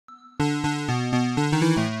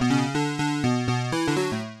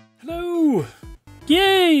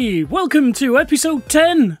Hey, welcome to episode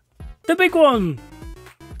 10, the big one,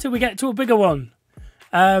 till we get to a bigger one.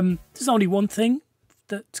 There's only one thing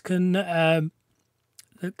that can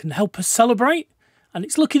help us celebrate, and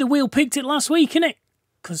it's lucky the wheel picked it last week, innit?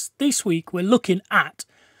 Because this week we're looking at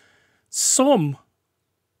a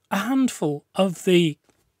handful of the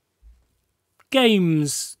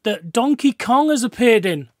games that Donkey Kong has appeared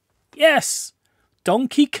in. Yes,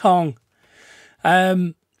 Donkey Kong.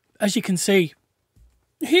 As you can see,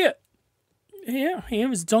 here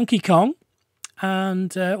is Donkey Kong.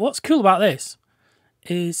 And what's cool about this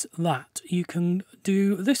is that you can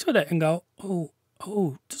do this with it and go, oh,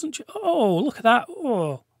 doesn't you? Oh, look at that.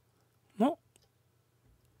 Oh, what?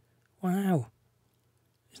 Wow.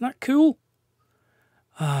 Isn't that cool?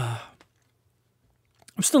 I'm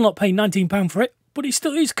still not paying £19 for it, but it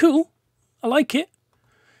still is cool. I like it.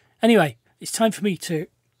 Anyway, it's time for me to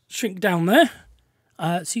shrink down there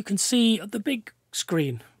so you can see the big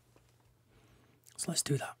screen. So let's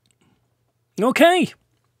do that. Okay,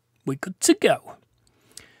 we're good to go.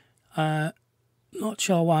 Not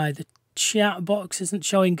sure why the chat box isn't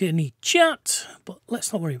showing any chat, but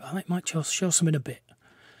let's not worry about it. It might show some in a bit.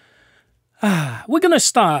 We're going to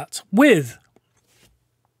start with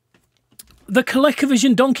the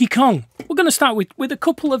Colecovision Donkey Kong. We're going to start with a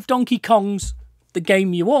couple of Donkey Kongs, the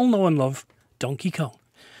game you all know and love, Donkey Kong.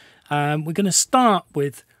 We're going to start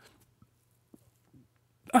with...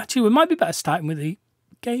 Actually, we might be better starting with the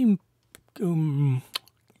game... No,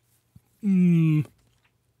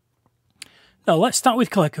 let's start with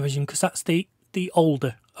ColecoVision because that's the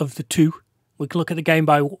older of the two. We can look at the Game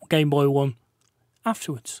Boy one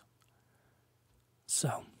afterwards.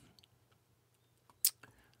 So,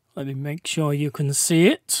 let me make sure you can see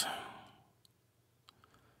it.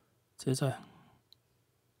 There's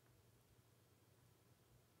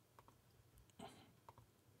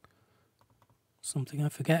something I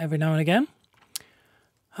forget every now and again.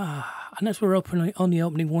 And as we're only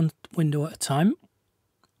opening one window at a time,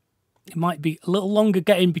 it might be a little longer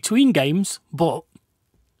getting between games, but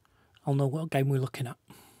I'll know what game we're looking at.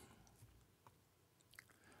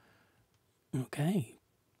 Okay.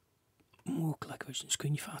 Oh, ColecoVision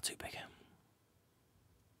screen, you're far too big.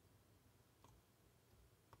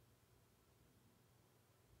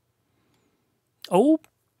 Oh,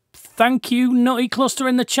 thank you, Nutty Cluster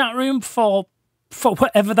in the chat room for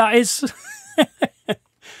whatever that is.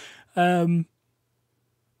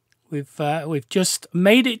 We've just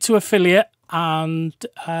made it to affiliate, and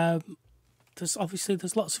there's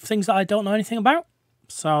lots of things that I don't know anything about.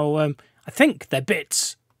 So I think they're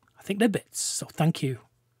bits. So thank you.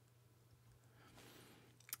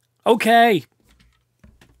 Okay.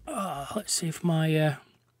 Let's see if my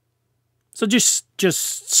so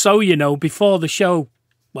just so you know, before the show,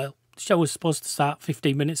 well, the show was supposed to start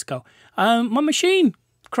 15 minutes ago. My machine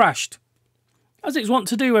crashed, as it's wont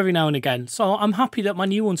to do every now and again. So I'm happy that my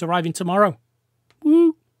new one's arriving tomorrow.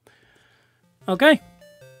 Woo! Okay.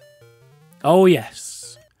 Oh,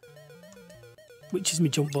 yes. Which is my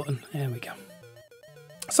jump button. There we go.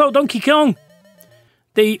 So, Donkey Kong.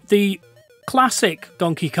 The classic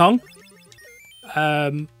Donkey Kong.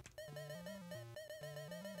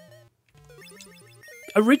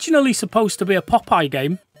 Originally supposed to be a Popeye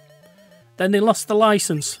game. Then they lost the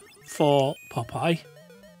license for Popeye.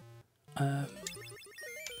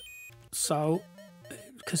 So,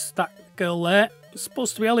 because that girl there is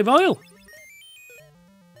supposed to be Olive Oil.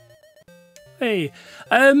 Hey,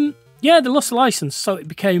 yeah, they lost the license, so it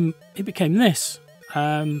became this.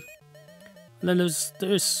 And then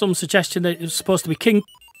there's some suggestion that it was supposed to be King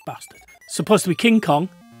Kong,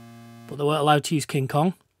 but they weren't allowed to use King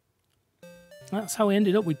Kong. That's how we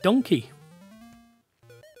ended up with Donkey.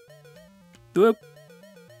 Whoop.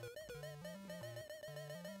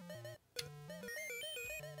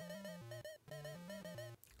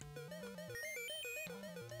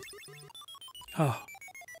 Oh,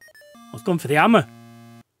 I was going for the hammer.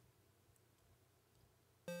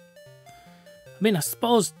 I mean, I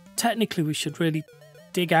suppose technically we should really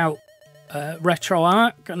dig out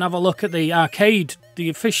RetroArch and have a look at the arcade, the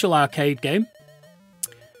official arcade game.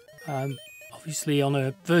 Obviously on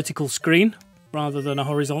a vertical screen rather than a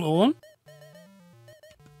horizontal one.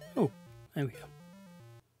 Oh, there we go.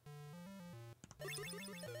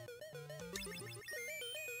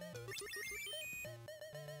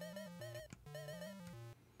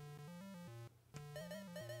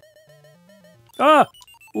 Ah!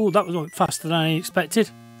 Oh, that was faster than I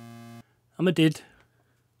expected. I did.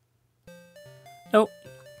 Nope.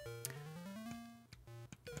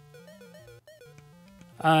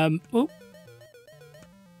 Oh.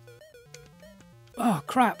 Oh,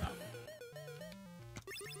 crap.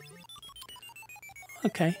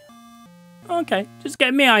 Okay. Okay. Just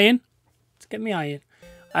get me eye in. Just get me eye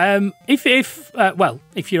in.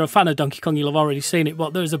 If you're a fan of Donkey Kong, you'll have already seen it.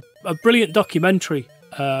 But there's a brilliant documentary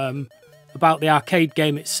about the arcade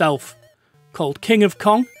game itself called King of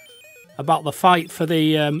Kong, about the fight for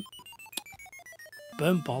the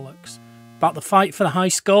burn bollocks, about the fight for the high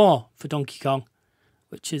score for Donkey Kong,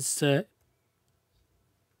 which is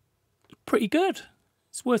pretty good.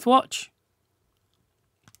 It's worth watch.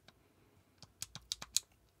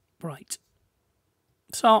 Right.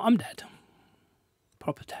 So I'm dead.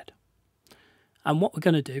 Proper dead. And what we're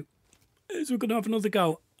going to do is we're going to have another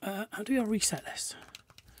go. How do we reset this?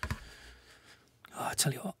 Oh, I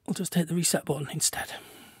tell you what, I'll just hit the reset button instead.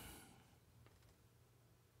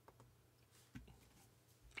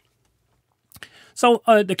 So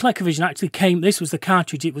the Colecovision actually came, this was the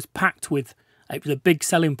cartridge it was packed with. It was a big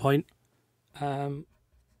selling point.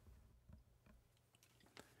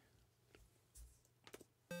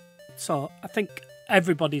 So I think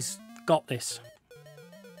everybody's got this.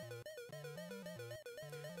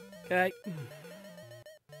 Okay.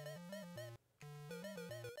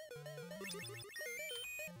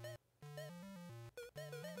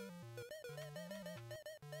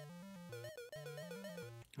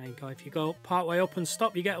 There you go. If you go part way up and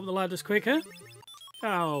stop, you get up the ladders quicker.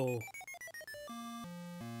 Oh.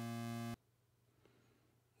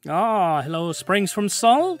 Ah, hello, Springs from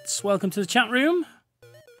Salts. Welcome to the chat room.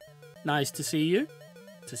 Nice to see you.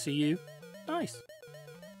 To see you. Nice.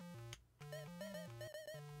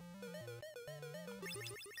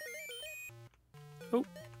 Oh.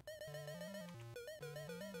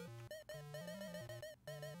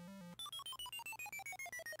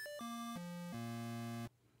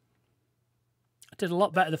 I did a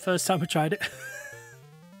lot better the first time I tried it.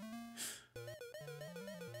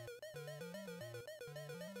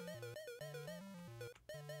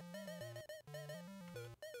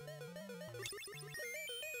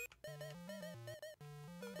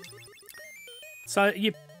 So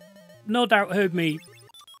you no doubt heard me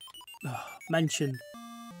mention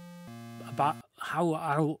about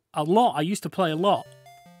how a lot I used to play a lot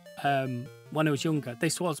when I was younger.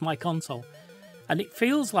 This was my console, and it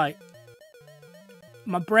feels like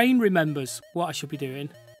my brain remembers what I should be doing,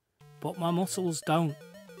 but my muscles don't.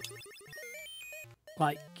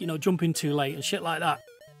 Like, you know, jumping too late and shit like that.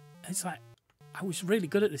 It's like I was really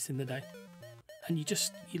good at this in the day, and you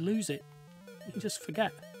lose it. You just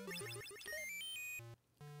forget.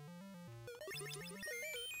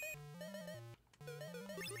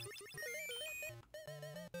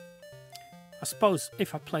 I suppose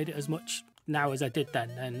if I played it as much now as I did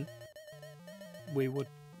then we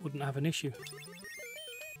wouldn't have an issue.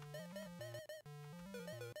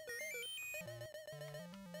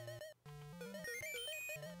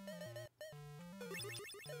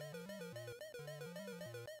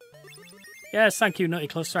 Yes, thank you, Nutty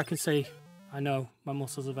Cluster. I can see. I know, my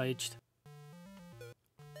muscles have aged.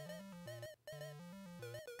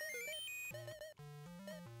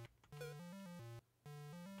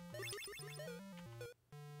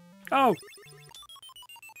 Oh!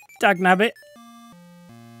 Dagnabbit.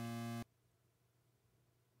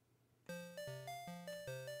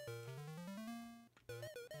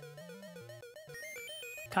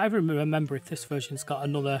 Can't even remember if this version's got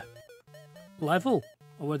another level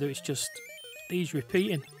or whether it's just these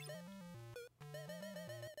repeating.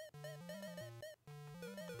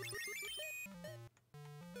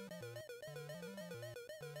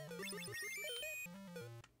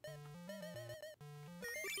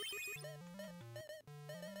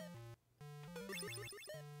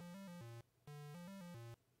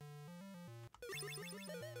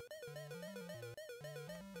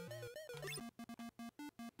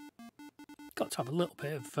 Got to have a little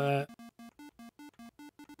bit of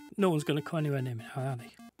no one's going to come anywhere near me now, are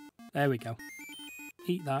they? There we go.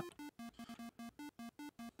 Eat that.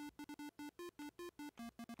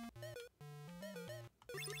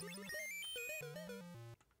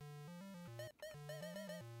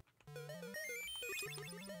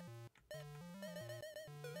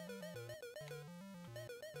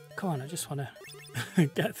 Come on, I just want to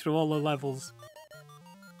get through all the levels.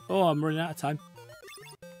 Oh, I'm running out of time.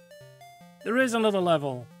 There is another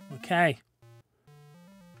level. Okay.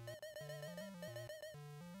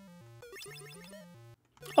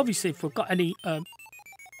 Obviously, if we've got any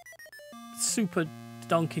super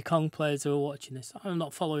Donkey Kong players who are watching this, I'm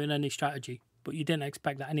not following any strategy, but you didn't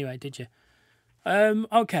expect that anyway, did you?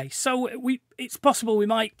 Okay, so it's possible we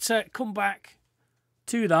might come back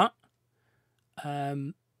to that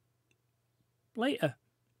later,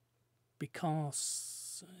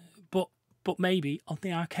 because but maybe on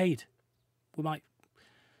the arcade we might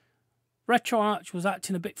RetroArch was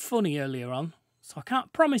acting a bit funny earlier on, so I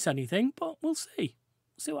can't promise anything, but we'll see.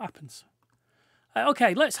 We'll see what happens.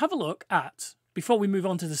 Okay, let's have a look at, before we move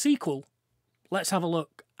on to the sequel, let's have a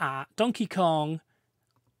look at Donkey Kong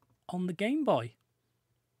on the Game Boy.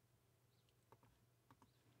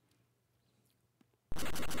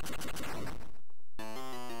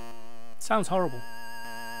 Sounds horrible.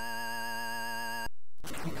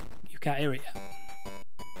 You can't hear it yet.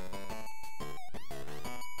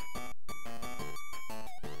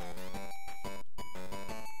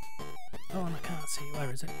 Oh, and I can't see it. Where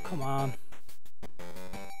is it? Come on.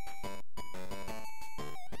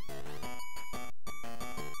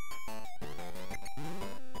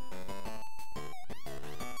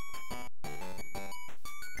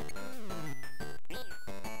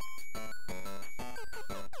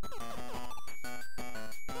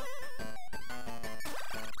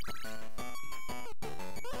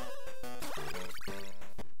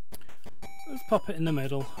 Let's pop it in the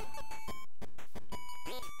middle.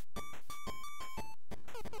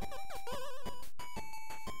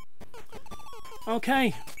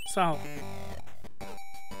 Okay, so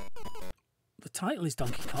the title is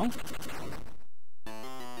Donkey Kong.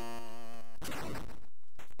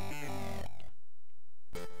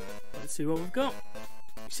 Let's see what we've got.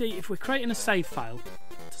 See, if we're creating a save file,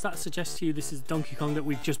 does that suggest to you this is Donkey Kong that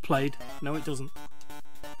we've just played? No, it doesn't.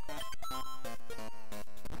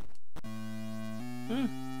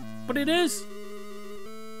 But it is.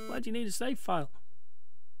 Why do you need a save file?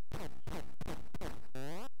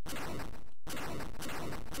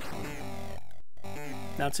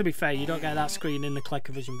 Now, to be fair, you don't get that screen in the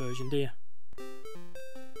Colecovision version, do you?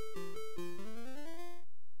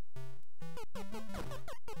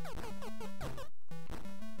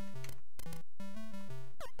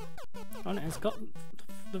 Oh, it's got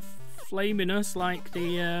the flaminess like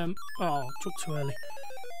the oh, jumped too early.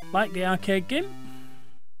 Like the arcade game.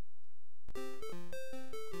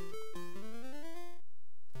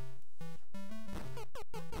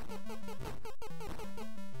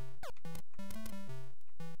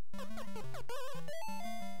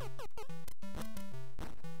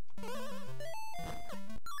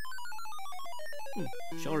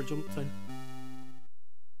 Sure, I jumped in.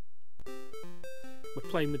 We're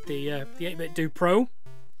playing with the 8-bit Do Pro,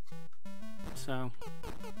 so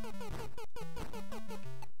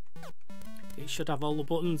it should have all the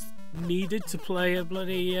buttons needed to play a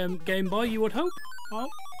bloody Game Boy, you would hope. Oh,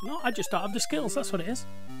 no, I just don't have the skills, that's what it is.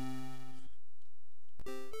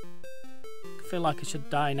 I feel like I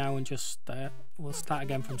should die now and just we'll start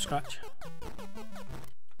again from scratch.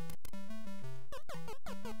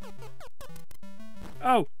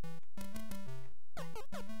 Oh!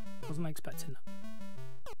 Wasn't expecting that.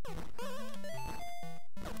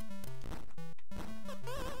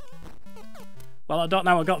 Well, I don't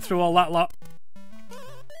know, I got through all that lot.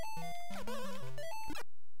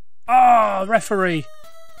 Oh, referee!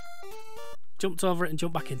 Jumped over it and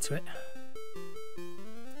jumped back into it.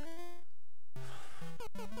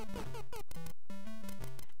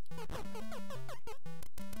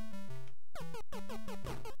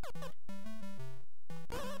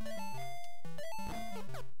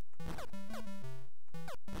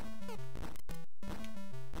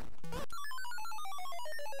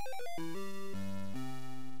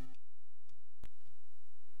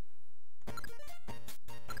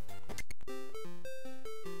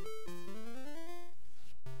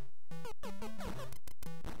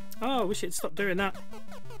 Oh, I wish it'd stop doing that.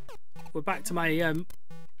 We're back to my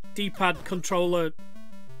D-pad controller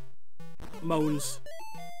moans.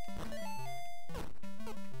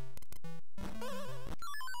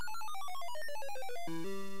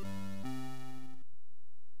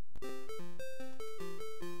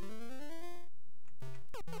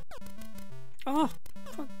 Oh,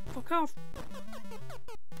 fuck off.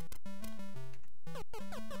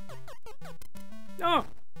 Oh!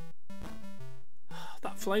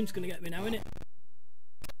 That flame's gonna get me now, innit?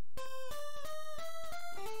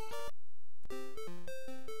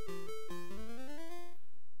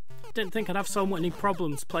 Didn't think I'd have so many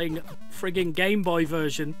problems playing a friggin' Game Boy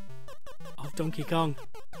version of Donkey Kong.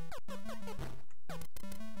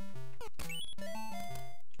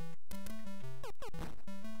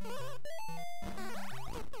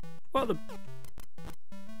 What the...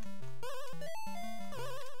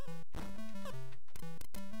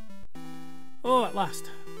 Oh, at last.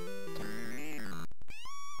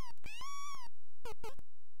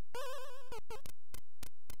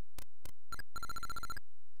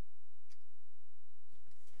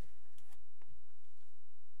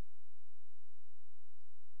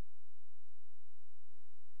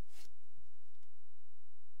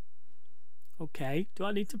 Okay, do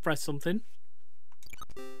I need to press something?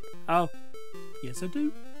 Oh, yes I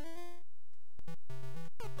do.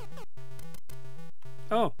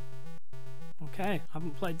 Oh, okay, I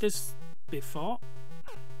haven't played this before.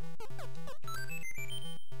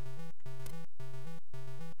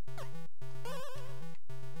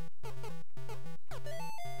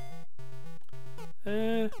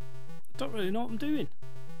 I don't really know what I'm doing.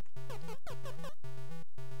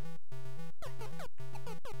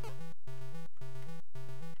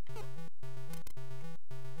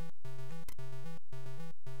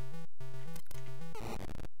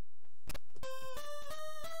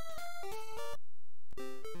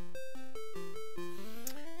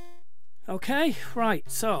 Okay, right,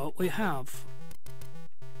 so we have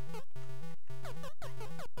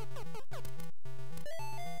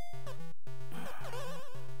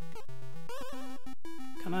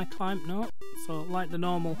can I climb? No. So like the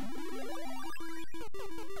normal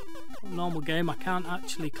game, I can't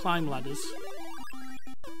actually climb ladders.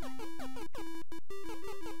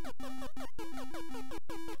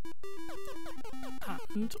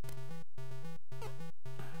 And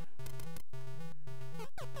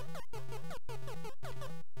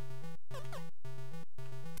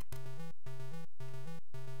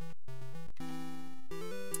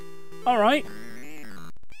alright.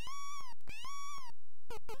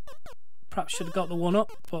 Perhaps should have got the one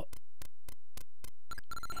up, but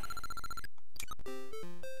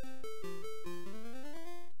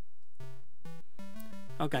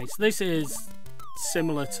okay, so this is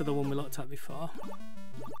similar to the one we looked at before.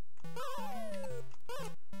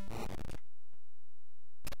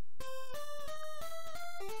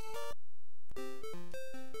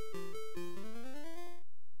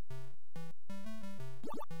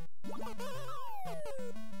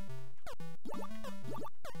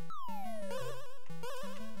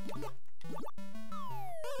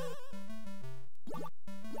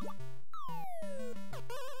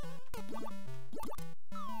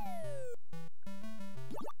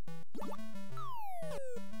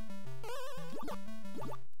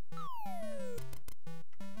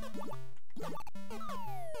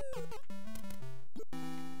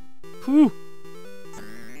 Whew.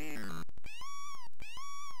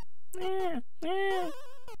 So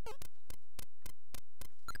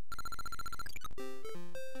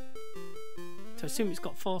I assume it's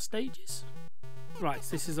got 4 stages. Right, so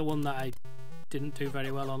this is the one that I didn't do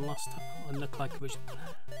very well on last time on the Colecovision.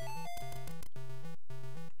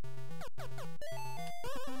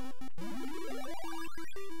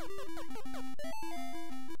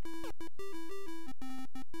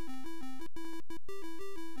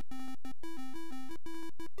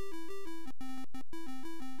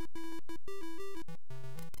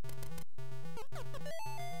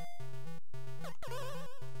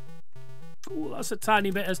 Oh, that's a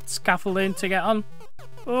tiny bit of scaffolding to get on.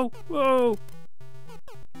 Oh, whoa.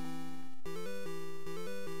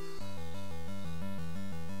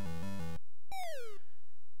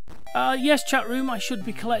 Yes, chat room, I should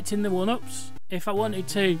be collecting the 1-ups if I wanted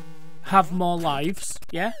to have more lives,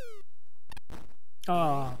 yeah?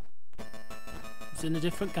 Oh, it's in a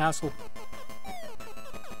different castle.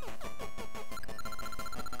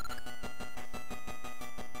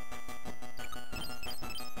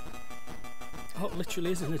 Oh, it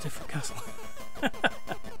literally is in a different castle.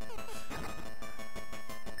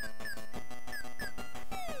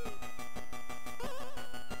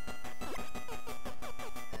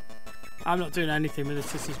 I'm not doing anything with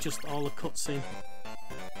this, this is just all a cutscene.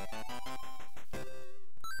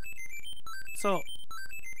 So,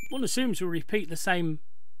 one assumes we'll repeat the same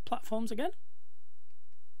platforms again.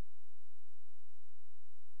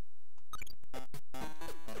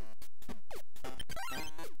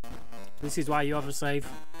 This is why you have a save.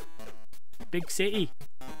 Big city.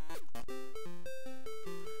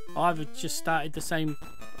 Oh, I've just started the same...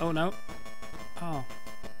 Oh no. Oh.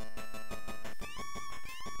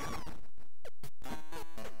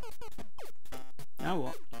 Now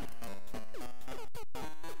what?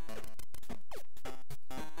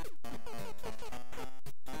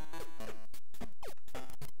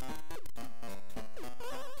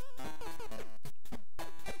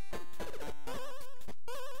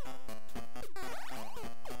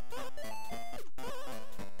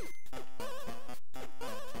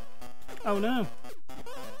 Oh no.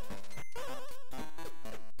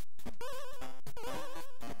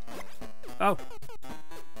 Oh.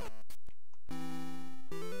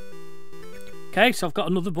 Okay, so I've got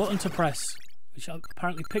another button to press, which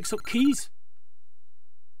apparently picks up keys.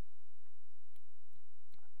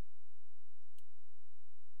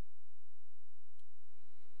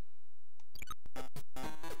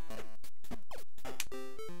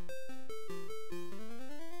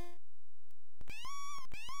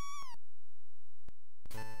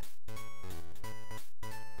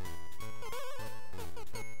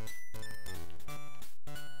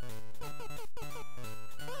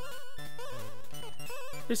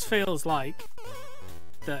 This feels like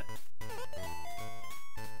that.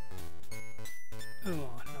 Oh, no,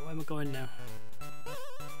 where am I going now?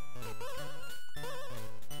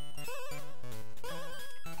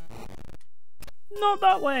 Not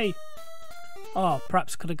that way! Oh,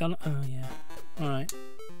 perhaps could have gone. Oh, yeah. Alright.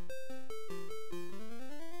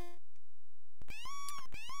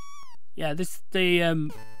 Yeah,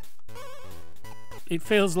 it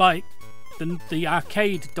feels like the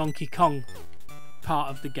arcade Donkey Kong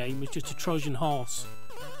part of the game is just a Trojan horse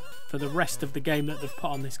for the rest of the game that they've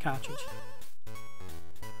put on this cartridge.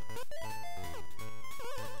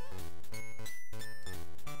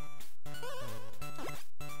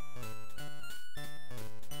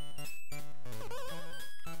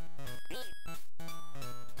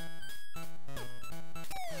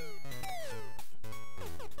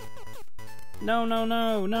 No, no,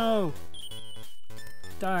 no, no!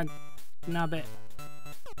 Dag nabbit.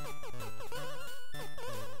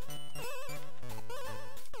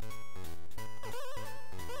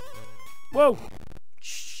 Whoa!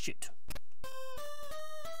 Shit.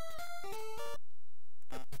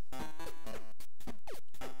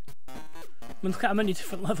 I mean, look at how many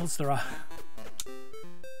different levels there are.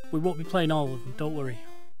 We won't be playing all of them, don't worry.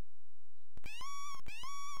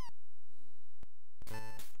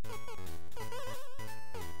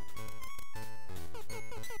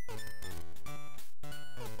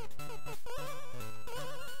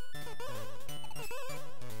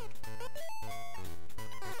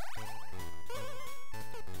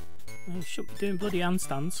 We shouldn't be doing bloody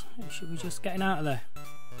handstands. We should be just getting out of there.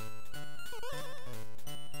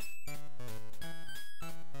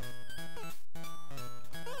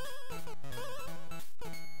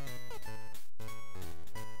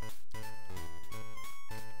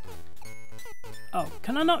 Oh,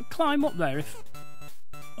 can I not climb up there if...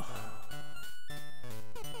 Oh.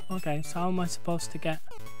 Okay, so how am I supposed to get...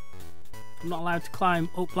 I'm not allowed to climb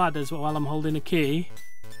up ladders while I'm holding a key.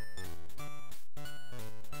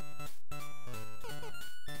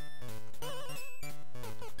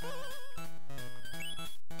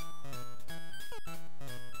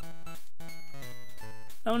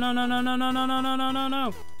 No, no, no, no, no, no, no, no, no, no, no,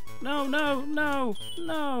 no. No, no, no,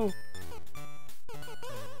 no.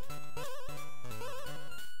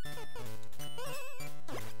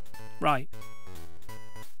 Right.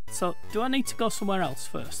 So, do I need to go somewhere else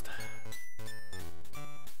first?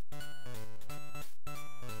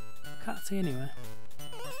 Can't see anywhere.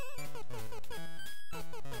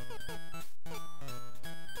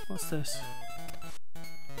 What's this?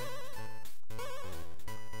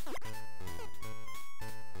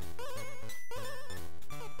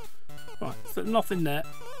 Right, so nothing there.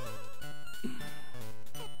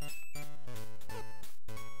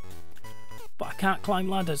 But I can't climb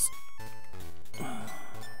ladders.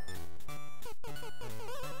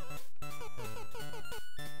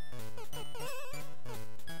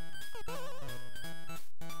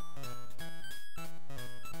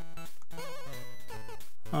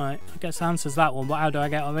 Alright, I guess that answers that one, but how do I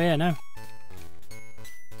get over here now?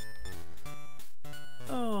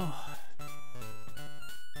 Oh.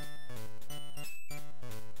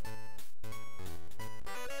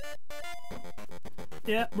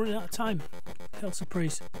 Yeah, running out of time. Hell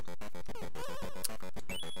surprise.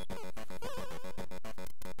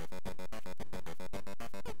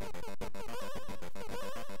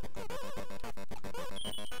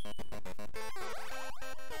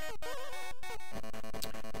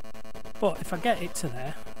 But if I get it to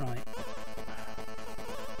there, right.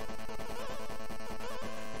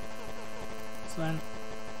 So then,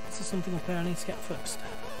 is there something up here I need to get first?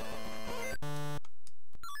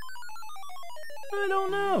 I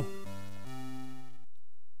don't know.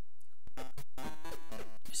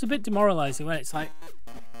 It's a bit demoralising when it's like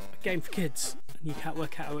a game for kids and you can't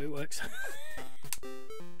work out how it works.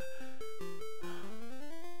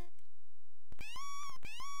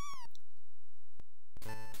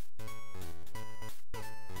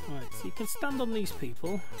 Right, so you can stand on these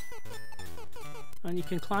people and you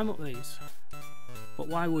can climb up these. But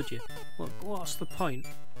why would you? What's the point?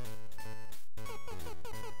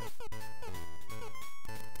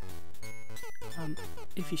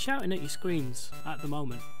 If you're shouting at your screens at the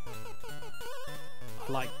moment,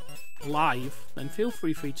 like live, then feel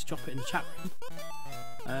free for you to drop it in the chat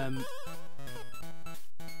room.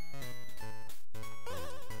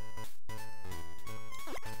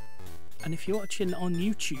 And if you're watching on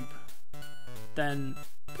YouTube, then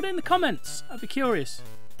put it in the comments. I'd be curious.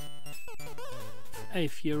 Hey,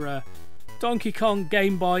 if you're a Donkey Kong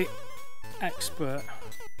Game Boy expert,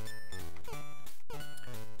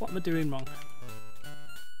 what am I doing wrong?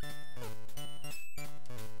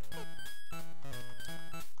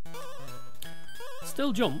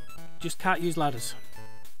 still jump, just can't use ladders.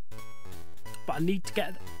 But I need to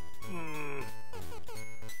get...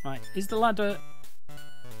 Right, is the ladder...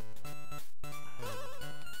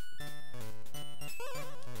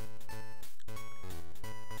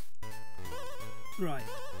 Right,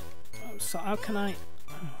 so how can I...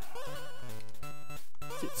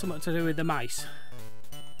 Is it something to do with the mice?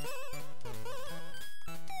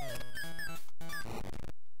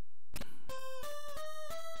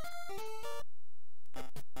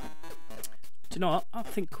 Do you know what? I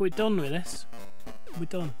think we're done with this. We're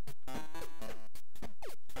done.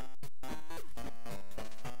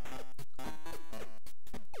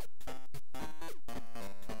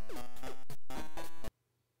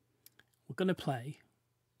 We're going to play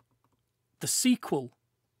the sequel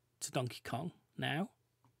to Donkey Kong now.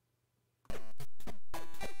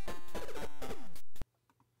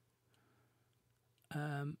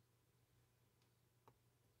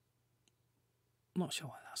 Not sure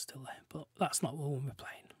why that's still there, but that's not what we're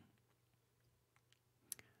playing.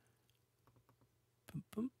 Bum,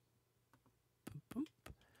 bum, bum, bum.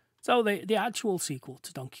 So the actual sequel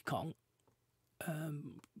to Donkey Kong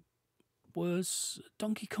was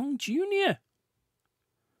Donkey Kong Jr.,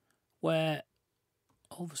 where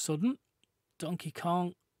all of a sudden Donkey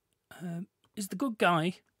Kong is the good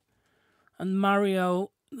guy, and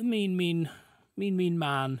Mario, the mean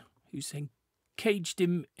man who's caged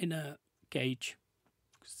him in a cage.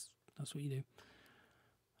 That's what you do.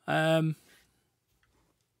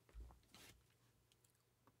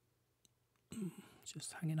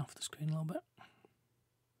 Just hanging off the screen a little bit.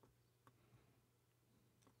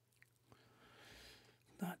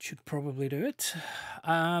 That should probably do it.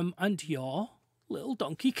 And you're little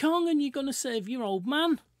Donkey Kong, and you're going to save your old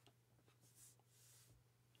man.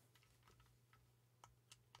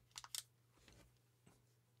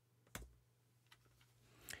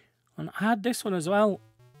 And I had this one as well.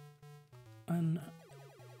 And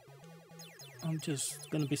I'm just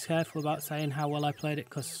going to be careful about saying how well I played it,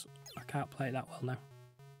 because I can't play it that well now.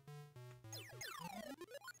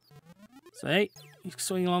 See, you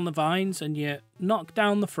swing along the vines and you knock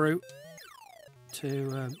down the fruit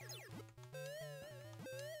to...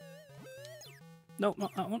 Nope,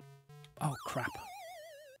 not that one. Oh, crap.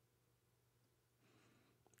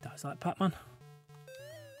 That's like Pac-Man.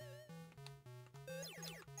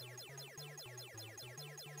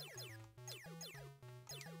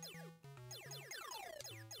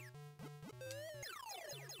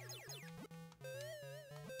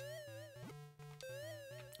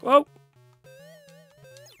 Whoa!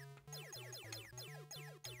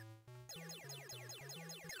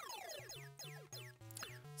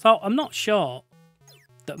 So I'm not sure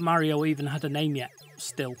that Mario even had a name yet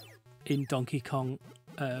still in Donkey Kong.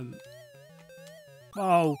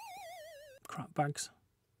 Oh, crap bags.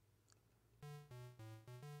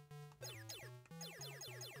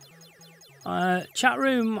 Chat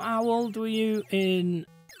room, how old were you in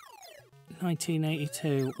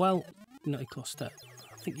 1982? Well, Nutty Cluster,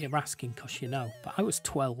 I think you're asking because you know, but I was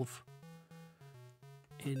 12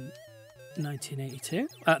 in 1982.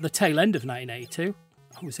 At the tail end of 1982,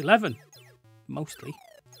 I was 11, mostly.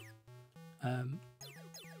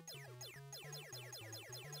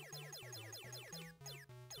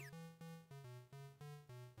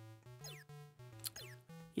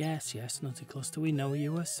 Yes, Nutty Cluster, we know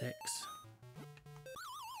you were 6.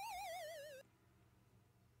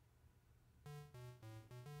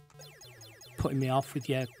 Putting me off with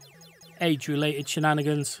your age-related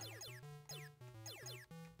shenanigans.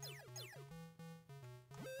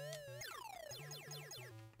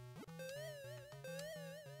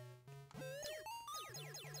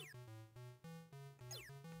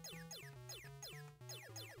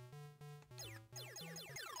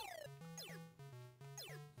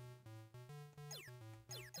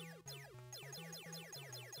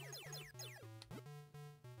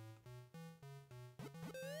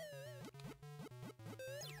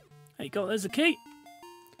 There you go, there's the key.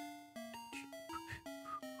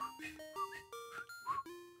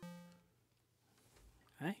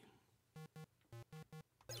 Okay.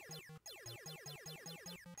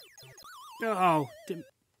 Oh, didn't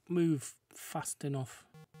move fast enough.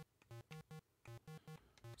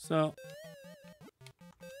 So,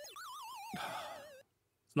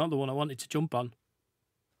 it's not the one I wanted to jump on.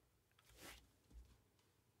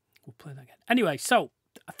 We'll play that again. Anyway, so,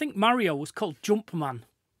 I think Mario was called Jumpman.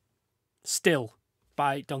 Still,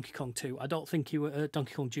 by Donkey Kong 2. I don't think he was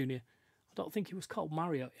Donkey Kong Jr. I don't think he was called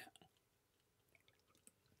Mario yet.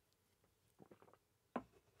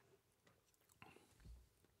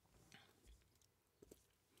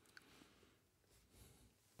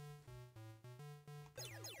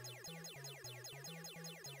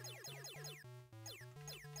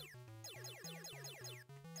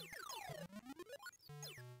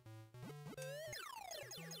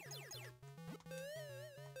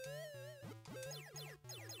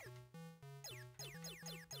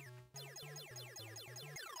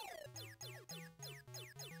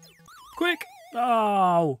 Quick!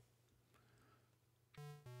 Oh!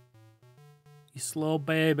 You slow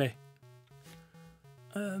baby.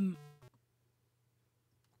 Do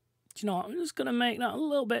you know what? I'm just going to make that a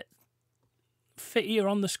little bit fittier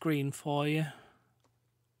on the screen for you.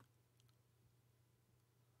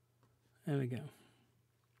 There we go.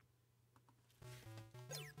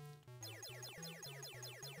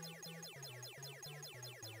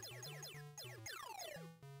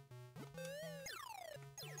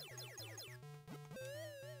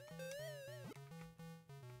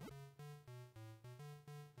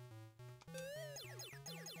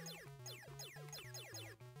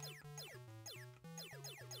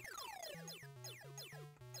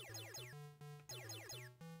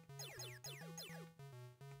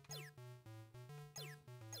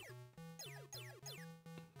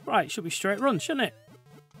 Right, should be straight run, shouldn't it?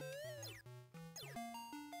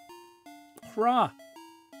 Hurrah!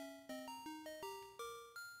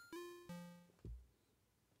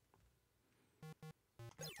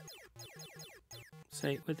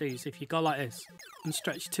 See, with these, if you go like this and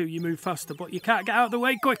stretch 2, you move faster, but you can't get out of the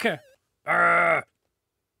way quicker. Arrgh.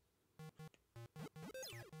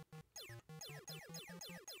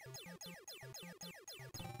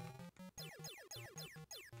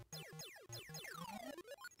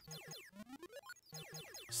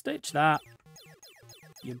 Stitch that,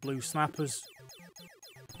 you blue snappers.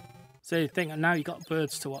 See, think now you got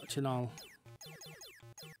birds to watch and all.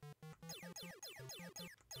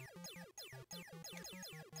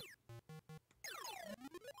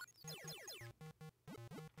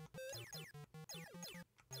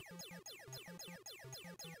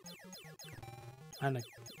 And I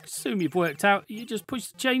assume you've worked out, you just push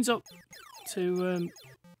the chains up to...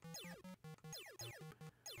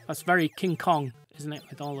 That's very King Kong, isn't it?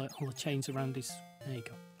 With all the chains around his... There you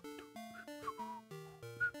go.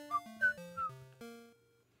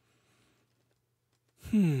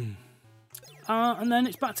 And then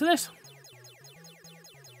it's back to this.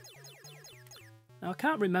 Now I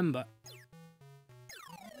can't remember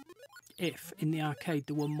if in the arcade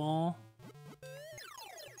there were more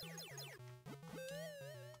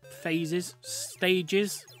phases,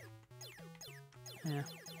 stages. Yeah.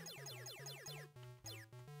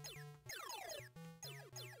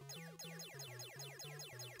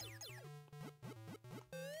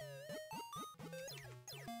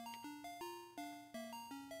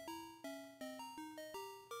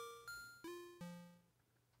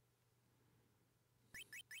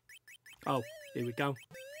 Oh, here we go.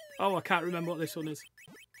 Oh, I can't remember what this one is.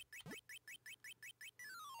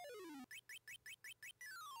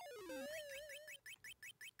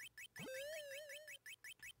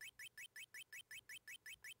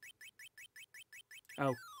 Oh, I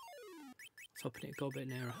was hoping it'd go a bit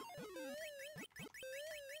nearer.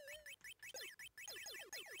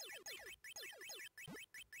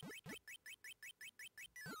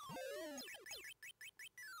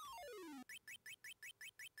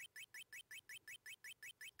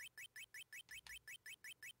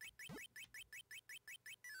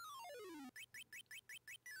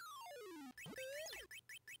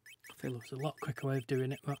 I feel there's a lot quicker way of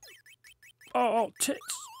doing it, but... Oh, tits!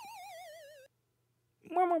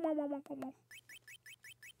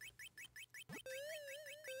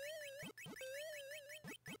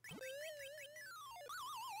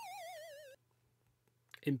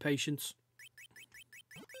 Impatience.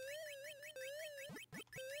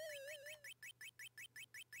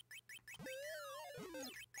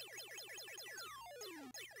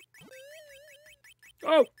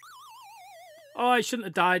 Oh! Oh, I shouldn't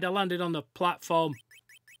have died. I landed on the platform.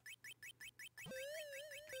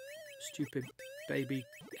 Stupid baby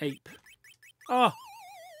ape. Oh!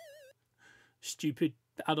 Stupid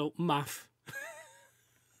adult math.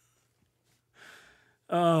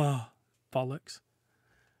 Oh, bollocks.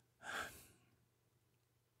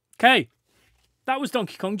 Okay. That was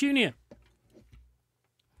Donkey Kong Jr.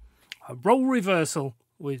 A role reversal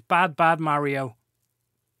with Bad Mario.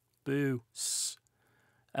 Boo.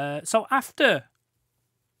 So after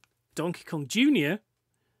Donkey Kong Jr.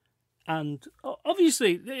 and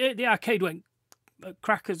obviously the arcade went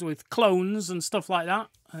crackers with clones and stuff like that.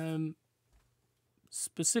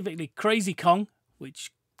 Specifically Crazy Kong,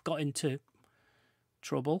 which got into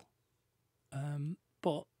trouble.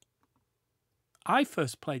 But I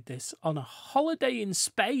first played this on a holiday in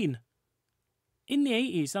Spain in the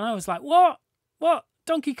 80s, and I was like, what? What?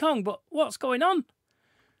 Donkey Kong, but what's going on?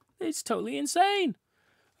 It's totally insane.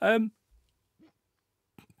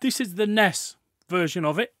 This is the NES version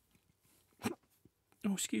of it.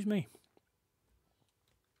 Oh, excuse me.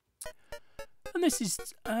 And this is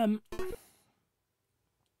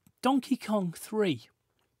Donkey Kong 3.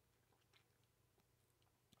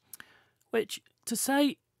 which to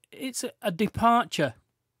say it's a departure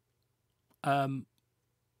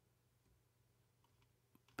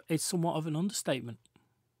is somewhat of an understatement.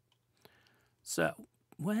 So,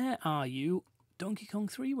 where are you, Donkey Kong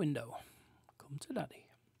 3 window? Come to Daddy.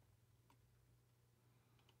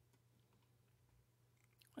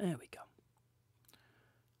 There we go.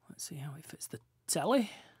 Let's see how it fits the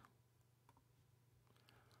telly.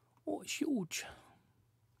 Oh, it's huge.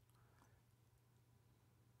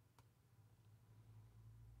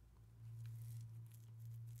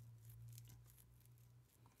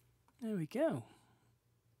 There we go.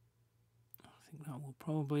 I think that will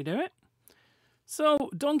probably do it. So,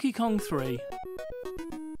 Donkey Kong 3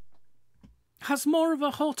 has more of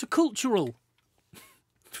a horticultural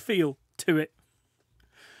feel to it.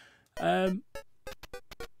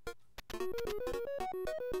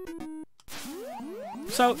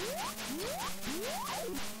 So,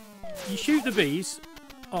 you shoot the bees,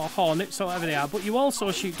 or hornets, or whatever they are, but you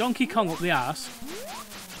also shoot Donkey Kong up the arse.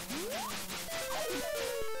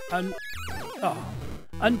 And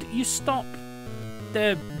you stop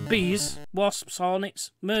the bees, wasps,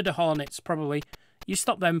 hornets, murder hornets probably. You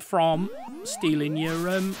stop them from stealing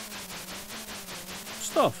your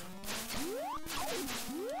stuff.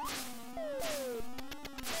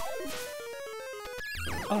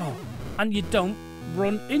 Oh, and you don't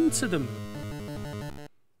run into them.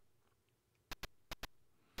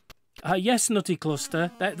 Yes, Nutty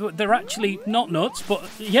Cluster. They're actually not nuts, but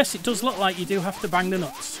yes, it does look like you do have to bang the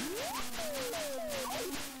nuts.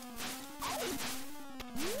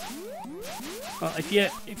 Well, if you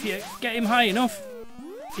get him high enough,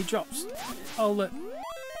 he drops all the...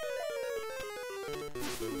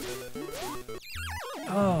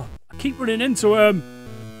 Oh, I keep running into him.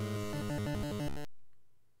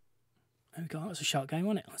 There we go, that was a short game,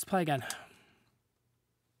 wasn't it? Let's play again.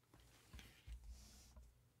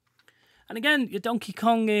 And again, your Donkey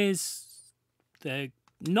Kong is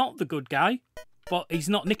not the good guy, but he's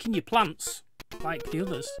not nicking your plants like the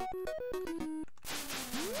others.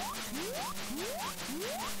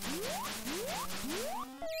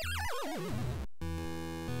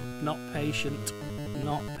 Not patient.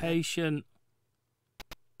 Not patient.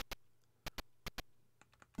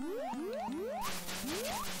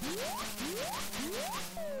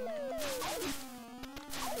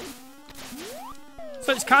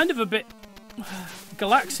 So it's kind of a bit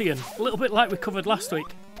Galaxian, a little bit like we covered last week.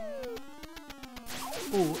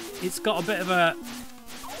 Oh, it's got a bit of a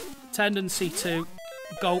tendency to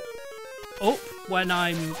go up when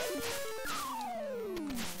I'm...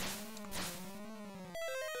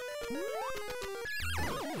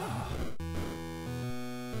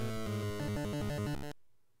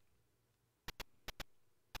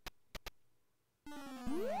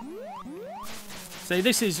 See,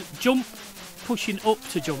 this is jump pushing up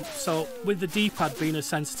to jump, so with the D-pad being as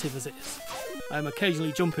sensitive as it is, I'm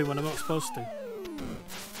occasionally jumping when I'm not supposed to.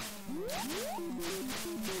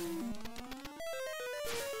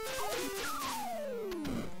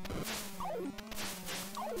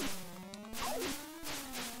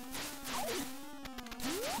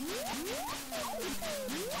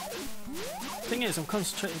 Thing is, I'm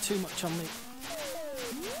concentrating too much on the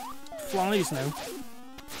flies now.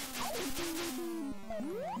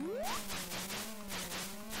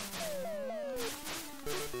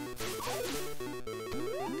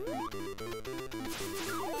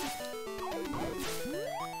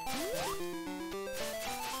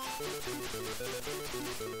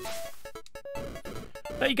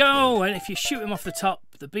 There you go, and if you shoot him off the top,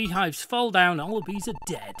 the beehives fall down and all the bees are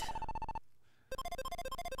dead.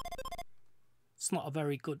 It's not a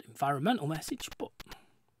very good environmental message, but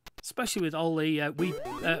especially with all the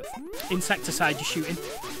insecticide you're shooting.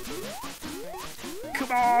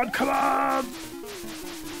 Come on, come on!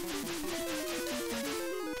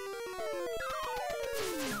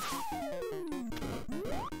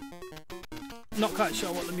 Not quite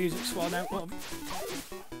sure what the music's for now.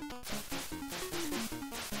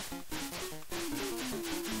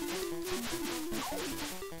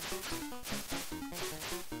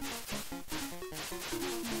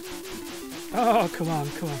 Oh, come on,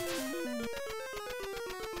 come on.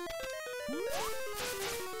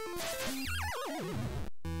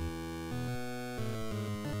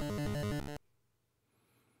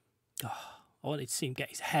 Oh, I wanted to see him get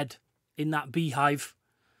his head in that beehive.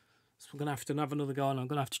 So we're going to have another go, and I'm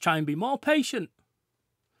going to have to try and be more patient.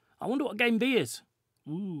 I wonder what game B is.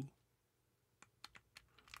 Ooh.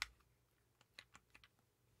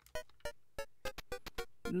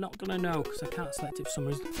 Not going to know, because I can't select it for some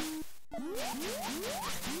reason.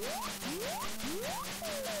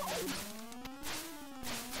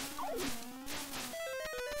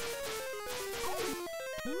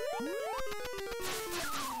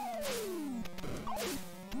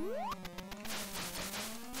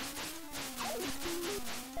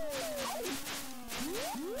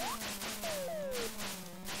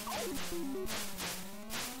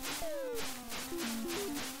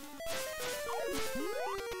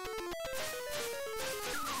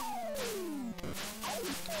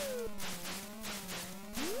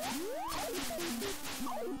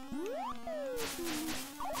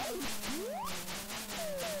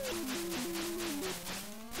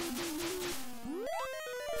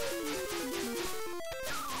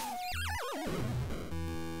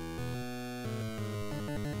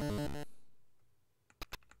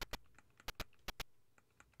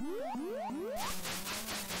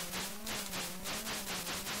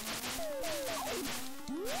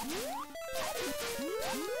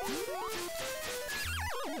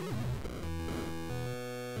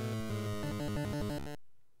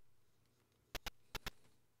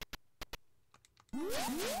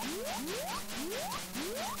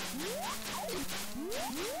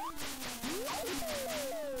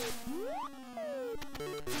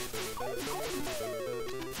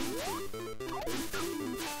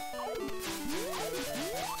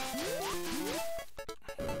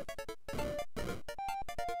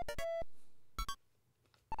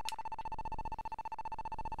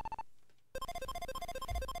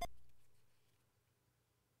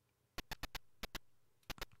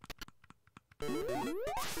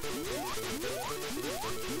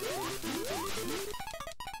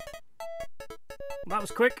 That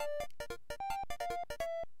was quick. A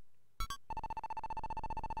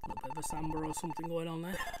little bit of a samba or something going on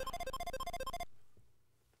there.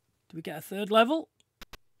 Do we get a third level?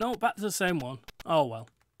 No, back to the same one. Oh well.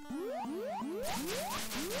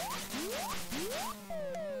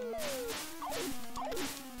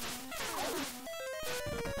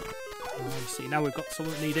 Oh, you see, now we've got some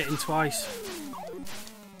that need hitting twice.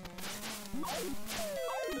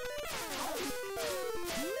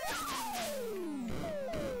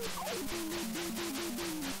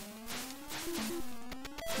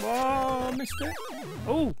 Oh, missed it.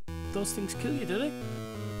 Oh, those things kill you, do they?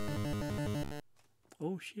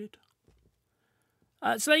 Oh shit.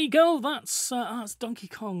 So there you go. That's Donkey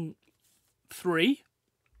Kong 3.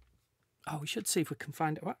 Oh, we should see if we can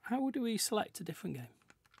find it. How do we select a different game?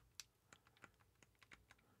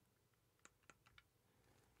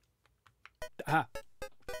 Ah,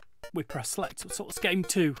 we press select. So what's game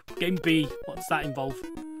 2? Game B. What does that involve?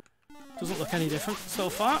 Doesn't look any different so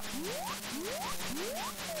far.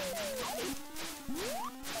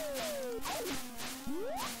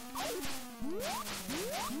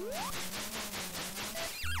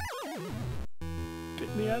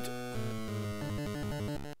 Get me head.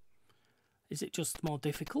 Is it just more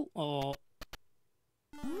difficult, or?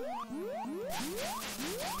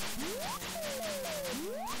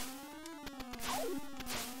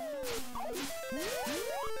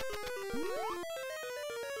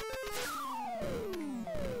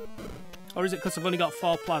 Or is it because I've only got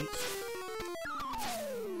 4 plants?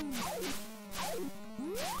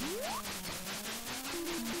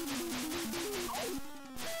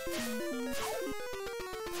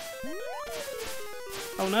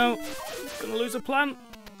 Oh no, gonna lose a plant.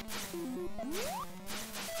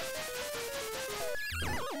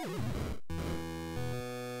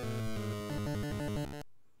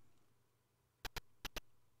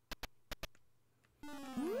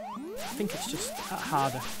 I think it's just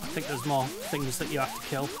harder. I think there's more things that you have to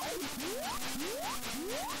kill.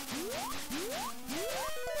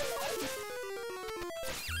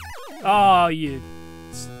 Oh, you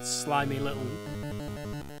slimy little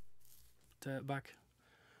dirtbag.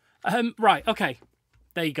 Right, okay.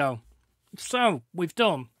 There you go. So, we've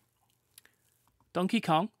done Donkey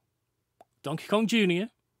Kong, Donkey Kong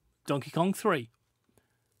Jr., Donkey Kong 3.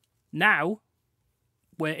 Now,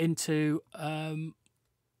 we're into a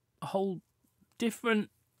whole different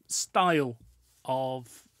style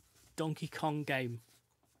of Donkey Kong game.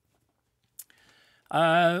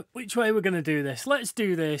 Which way we're going to do this? Let's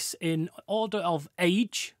do this in order of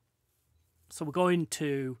age. So we're going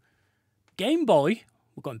to Game Boy.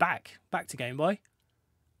 We're going back to Game Boy.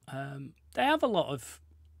 They have a lot of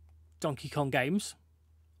Donkey Kong games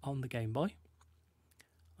on the Game Boy.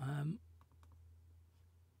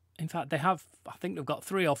 In fact, they have, I think they've got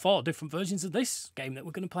 3 or 4 different versions of this game that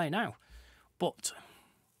we're going to play now. But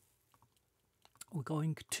we're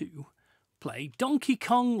going to play Donkey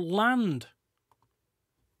Kong Land.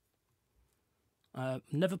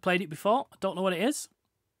 Never played it before. I don't know what it is.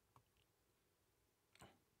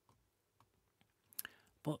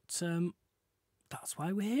 But that's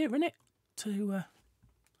why we're here, isn't it? To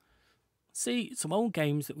see some old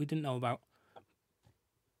games that we didn't know about.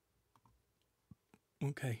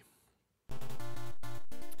 Okay.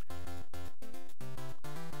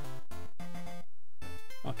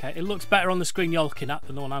 Okay, it looks better on the screen you're looking at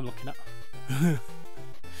than the one I'm looking at.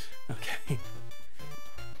 Okay.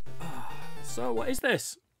 So, what is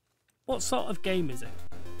this? What sort of game is it?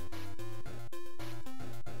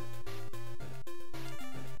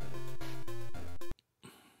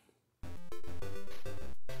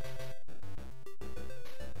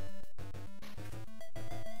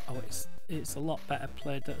 Oh, it's a lot better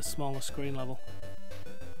played at a smaller screen level.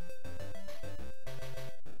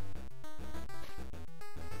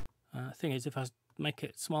 The thing is, if I make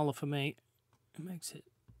it smaller for me, it makes it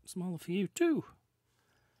smaller for you too.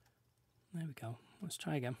 There we go. Let's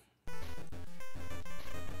try again.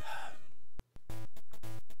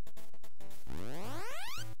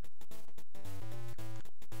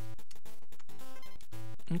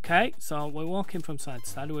 Okay, so we're walking from side to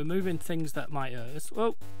side. We're moving things that might hurt us.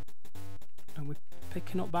 Oh, and we're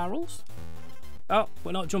picking up barrels. Oh,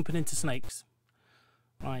 we're not jumping into snakes.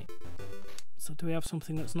 Right. So do we have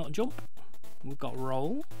something that's not jump? We've got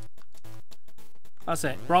roll. That's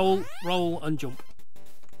it. Roll, roll, and jump.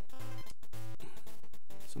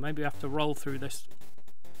 So maybe we have to roll through this.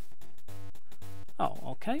 Oh,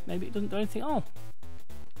 okay. Maybe it doesn't do anything at all.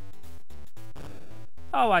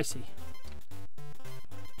 Oh, I see.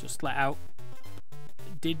 Just let out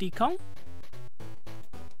Diddy Kong.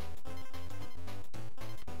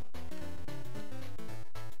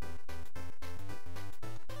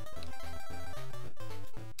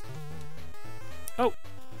 Oh,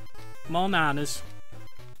 more nanas.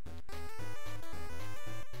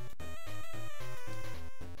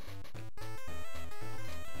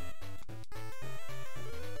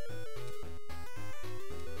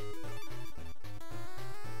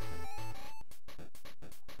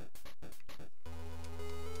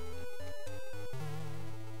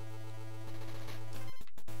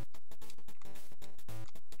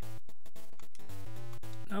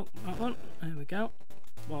 Oh, that one. There we go.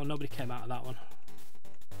 Well, nobody came out of that one.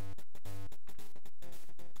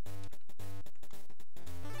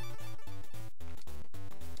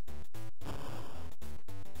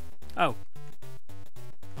 Oh.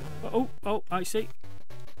 Oh, I see.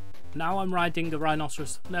 Now I'm riding the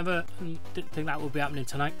rhinoceros. Never didn't think that would be happening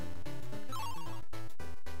tonight.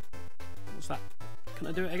 What's that? Can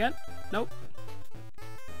I do it again? Nope.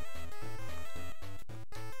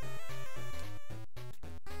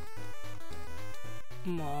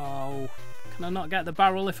 Oh, can I not get the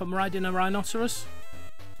barrel if I'm riding a rhinoceros?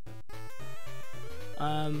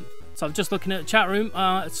 So I'm just looking at the chat room.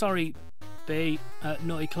 Sorry, B,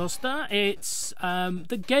 Naughty Cluster. It's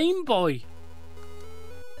the Game Boy.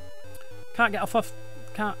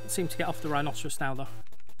 Can't seem to get off the rhinoceros now though.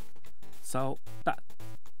 So that.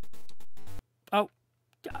 Oh,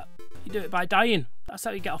 you do it by dying. That's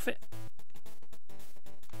how you get off it.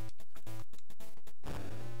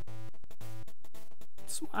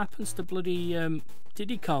 That's what happens to bloody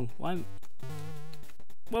Diddy Kong. Why?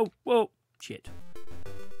 Whoa, shit.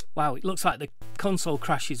 Wow, it looks like the console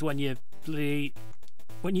crashes when you bloody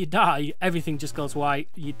when you die. Everything just goes white.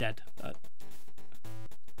 You're dead.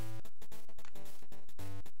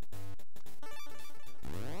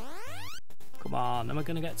 Come on, am I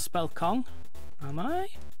going to get Spell Kong? Am I?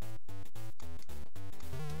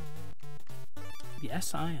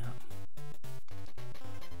 Yes, I am.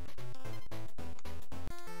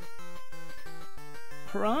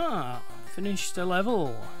 Hurrah! Finished the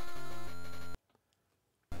level.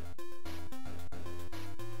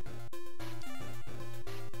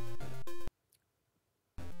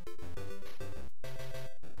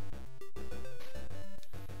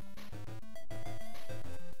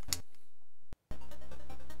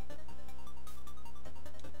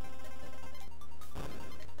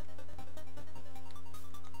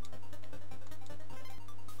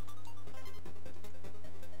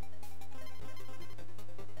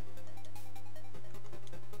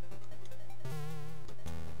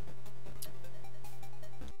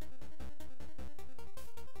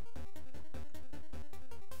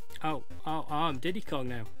 Oh, I'm Diddy Kong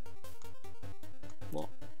now. What?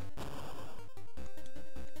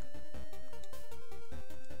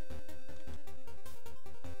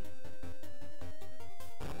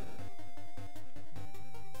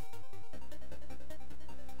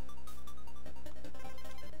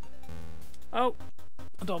 Oh,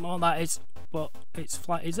 I don't know what that is, but it's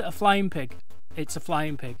is it a flying pig? It's a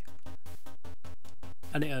flying pig.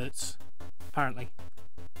 And it hurts, apparently.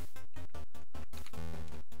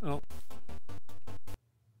 Oh.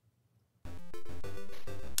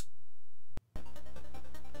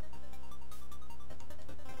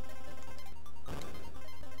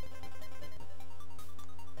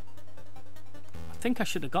 I think I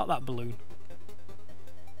should have got that balloon.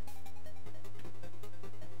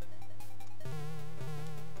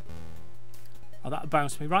 Oh, that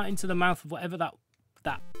bounced me right into the mouth of whatever that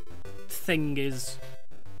thing is.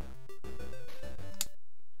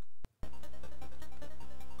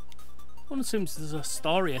 One assumes there's a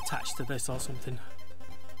story attached to this or something.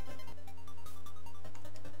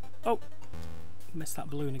 Oh, missed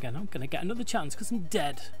that balloon again. I'm gonna get another chance because I'm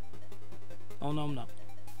dead. Oh no, I'm not.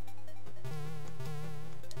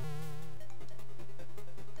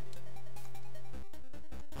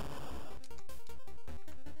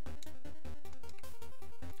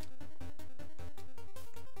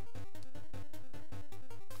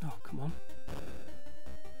 Oh, come on.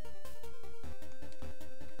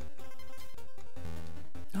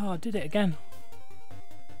 Oh, I did it again.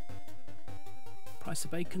 Price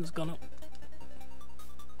of bacon's gone up.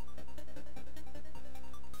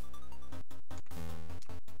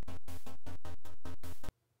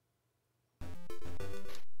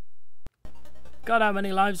 God, how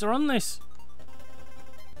many lives are on this?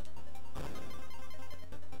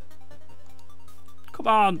 Come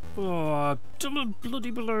on! Oh,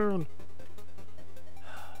 bloody balloon!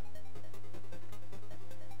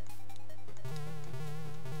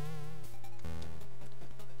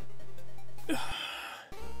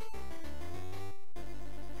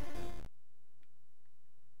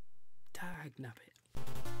 Tag nabbit.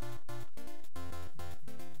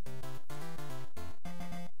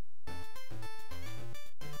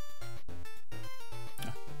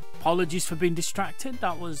 Apologies for being distracted.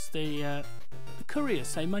 That was the courier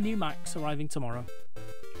saying my new Mac's arriving tomorrow.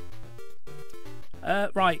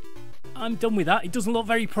 Right, I'm done with that. It doesn't look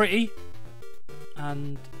very pretty,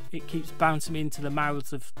 and it keeps bouncing me into the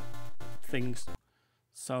mouths of things.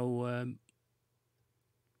 So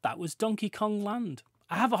that was Donkey Kong Land.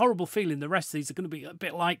 I have a horrible feeling the rest of these are going to be a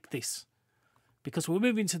bit like this, because we're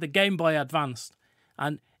moving to the Game Boy Advance,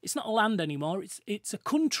 and it's not a land anymore. It's a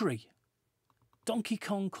country. Donkey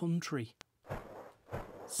Kong Country.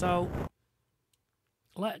 So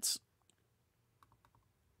let's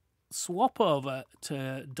swap over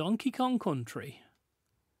to Donkey Kong Country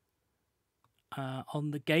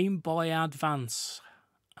on the Game Boy Advance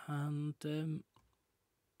and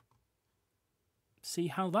see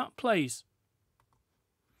how that plays.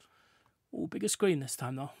 Oh, bigger screen this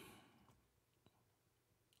time though.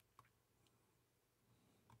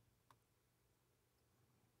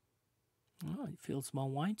 Oh, it feels more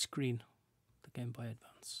widescreen, the Game Boy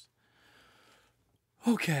Advance.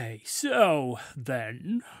 Okay, so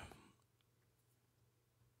then...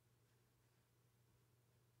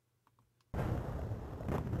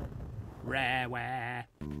 Rareware.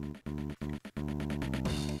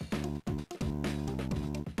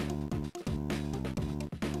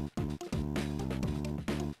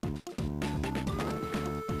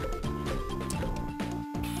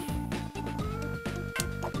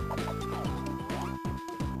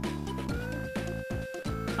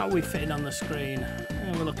 How are we fitting on the screen?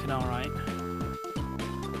 Yeah, we're looking all right.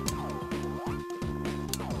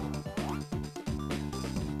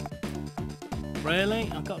 Really?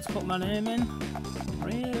 I've got to put my name in?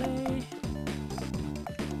 Really?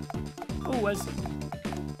 Oh, where's...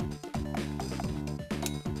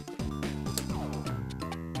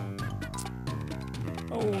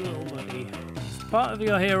 Oh, little buddy. As part of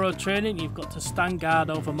your hero training, you've got to stand guard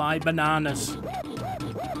over my bananas.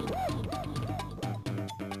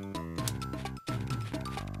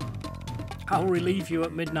 I'll relieve you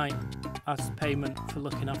at midnight as payment for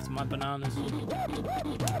looking after my bananas.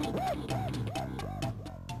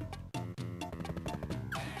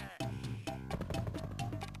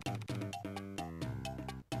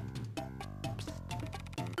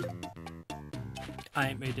 I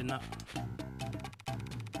ain't reading that.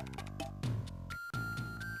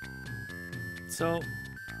 So...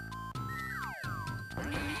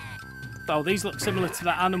 Oh, these look similar to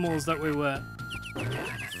the animals that we were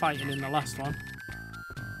fighting in the last one.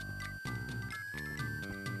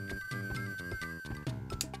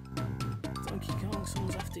 Donkey Kong,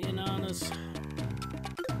 someone's after your nanas.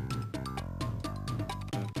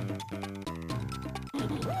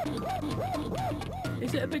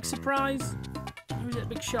 Is it a big surprise? Or is it a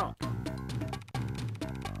big shock?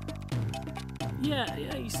 Yeah,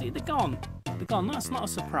 you see, they're gone. They're gone. That's not a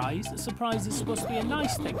surprise. A surprise is supposed to be a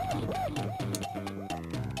nice thing.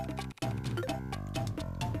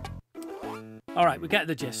 Alright, we get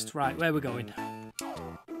the gist. Right, where we're going.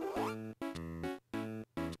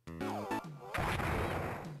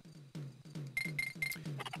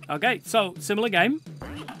 Okay, so, similar game.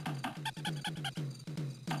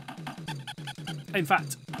 In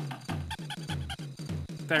fact,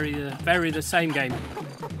 very the same game.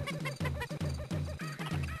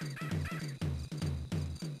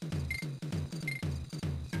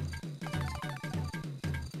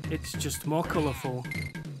 It's just more colourful.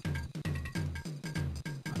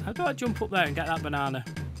 How do I jump up there and get that banana?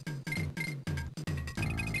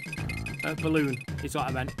 Balloon is what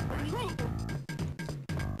I meant.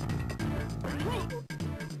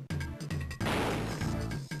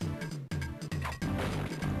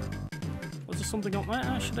 Was there something up there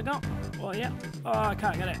I should have got? Oh, yeah. Oh, I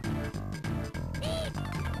can't get it.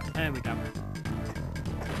 There we go.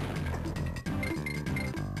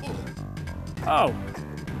 Oh!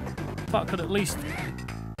 Thought I could at least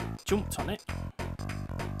jumped on it.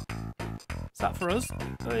 Is that for us?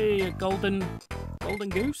 Hey, a golden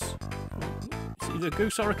goose? It's either a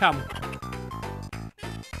goose or a camel.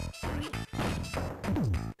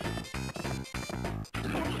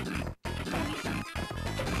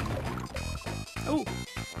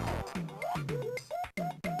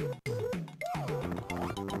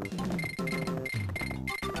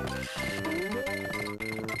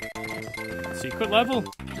 Secret level.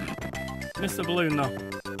 Missed the balloon though.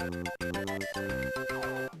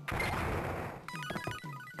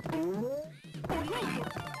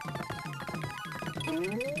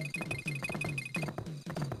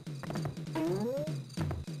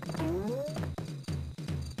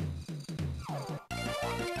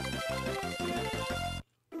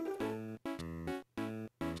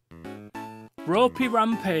 Ropey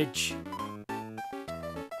Rampage.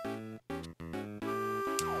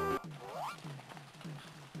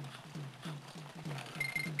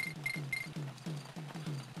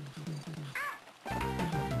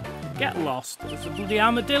 Get lost. It's a bloody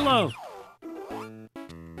armadillo.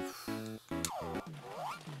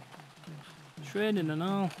 Training and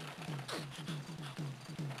all.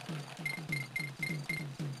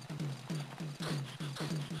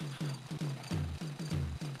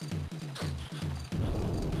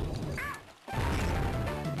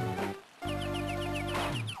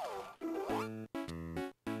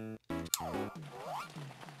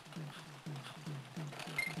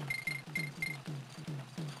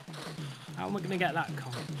 How am I going to get that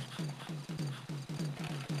con?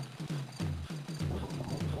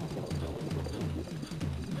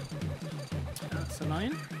 That's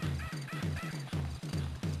annoying.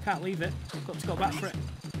 Can't leave it. Got to go back for it.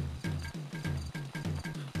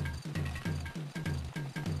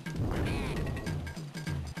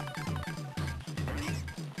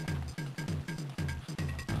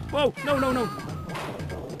 Whoa! No, no, no!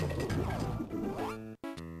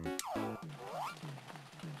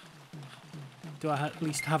 Do I at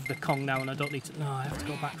least have the Kong now and I don't need to... No, I have to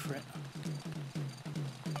go back for it.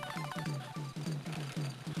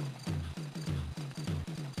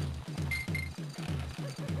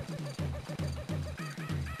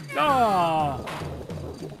 Oh!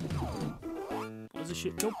 That was a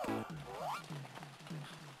shit jump.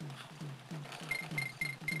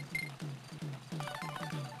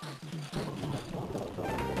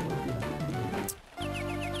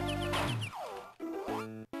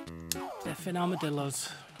 Deafing armadillos.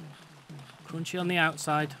 Crunchy on the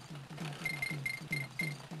outside.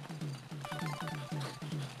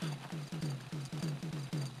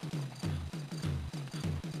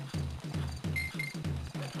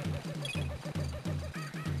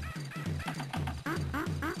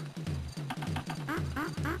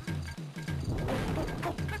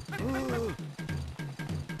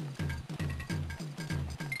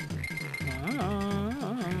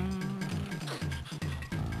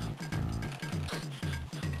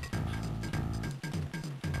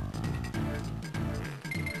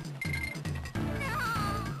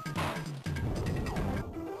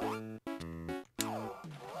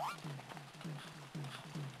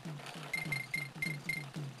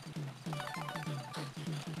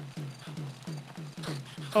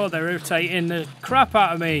 Oh, they're irritating the crap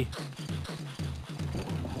out of me.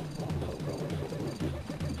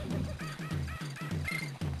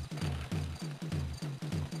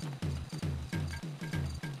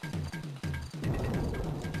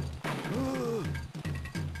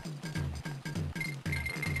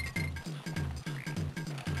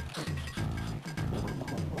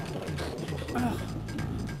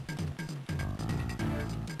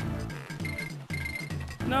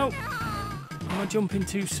 No. Am I jumping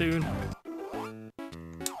too soon?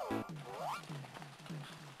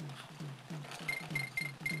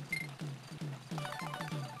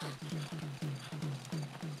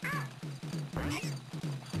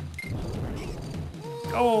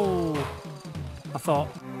 Oh! I thought,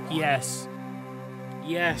 yes.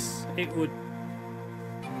 Yes, it would.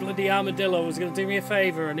 Bloody armadillo was going to do me a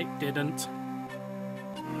favour and it didn't.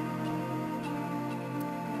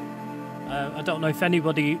 I don't know if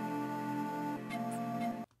anybody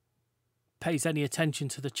pays any attention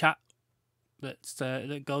to the chat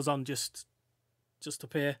that goes on just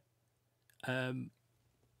up here.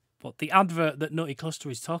 But the advert that Nutty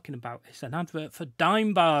Cluster is talking about is an advert for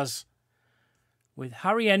Dime Bars with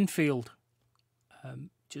Harry Enfield.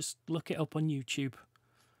 Just look it up on YouTube.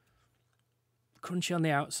 Crunchy on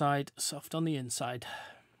the outside, soft on the inside.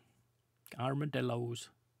 Armadillos.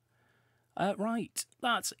 Right,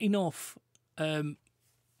 that's enough.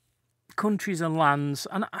 Countries and lands,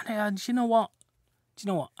 and do you know what? Do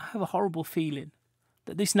you know what? I have a horrible feeling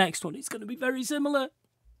that this next one is going to be very similar.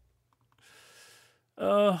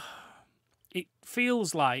 It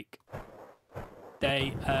feels like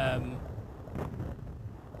they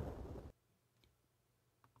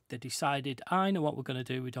decided, I know what we're going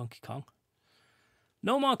to do with Donkey Kong.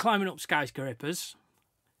 No more climbing up skyscrapers.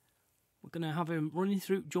 We're going to have him running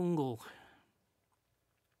through jungle.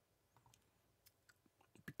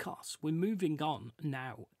 Because we're moving on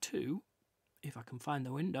now to, if I can find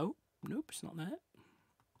the window, Nope, it's not there.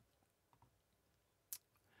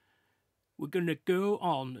 We're going to go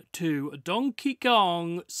on to Donkey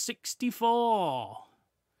Kong 64.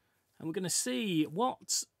 And we're going to see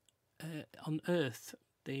what on earth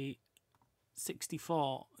the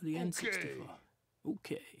 64, the N64.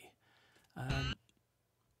 Okay. We're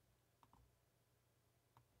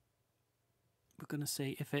going to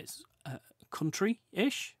see if it's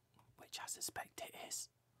country-ish, which I suspect it is.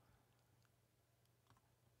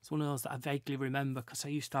 It's one of those that I vaguely remember because I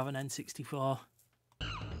used to have an N64.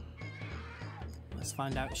 Let's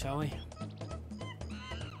find out, shall we?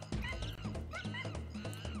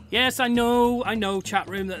 Yes, I know, chat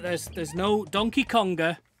room, that there's no Donkey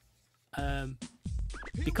Konga,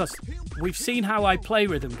 because we've seen how I play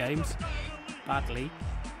rhythm games badly,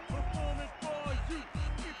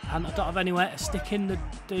 and I don't have anywhere to stick in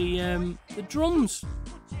the drums.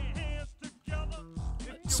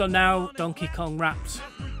 So now Donkey Kong raps.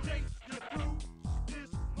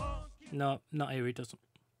 No, not here. He doesn't.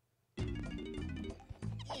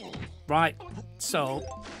 Right, so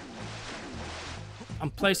I'm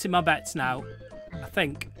placing my bets now. I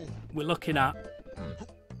think we're looking at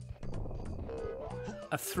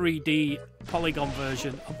a 3D polygon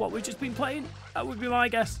version of what we've just been playing. That would be my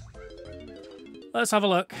guess. Let's have a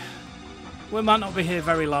look. We might not be here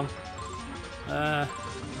very long.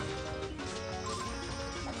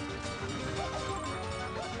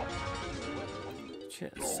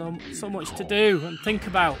 Shit, so much to do and think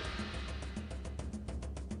about.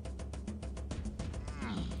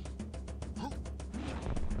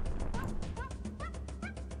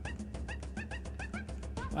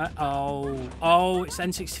 Oh, it's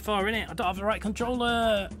N64, innit? I don't have the right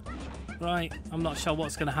controller. Right, I'm not sure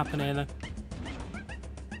what's going to happen here then.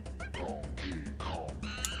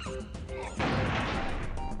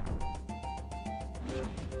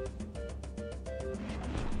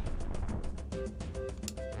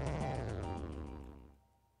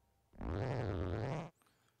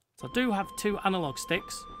 So I do have 2 analog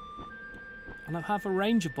sticks, and I have a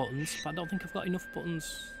range of buttons, but I don't think I've got enough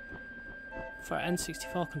buttons for an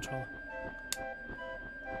N64 controller.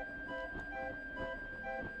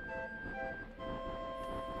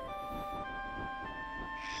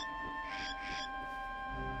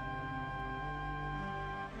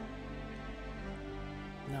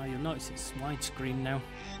 Now you'll notice it's widescreen now.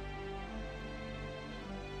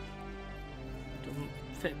 Doesn't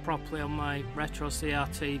fit properly on my retro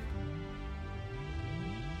CRT.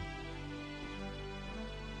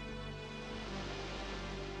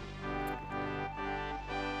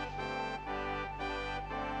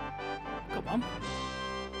 Come on.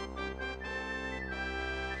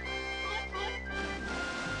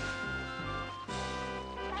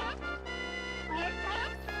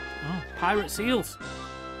 Oh, pirate seals.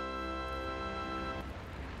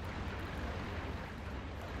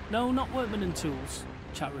 No, not Workman and Tools,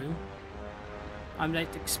 chat room. I'm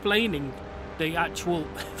like explaining the actual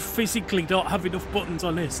physically don't have enough buttons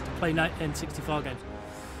on this to play N64 games.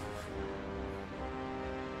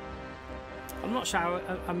 I'm not sure,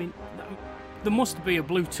 I mean, there must be a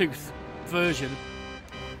Bluetooth version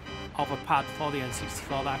of a pad for the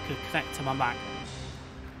N64 that I could connect to my Mac,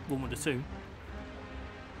 one would assume.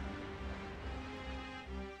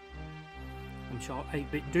 I'm sure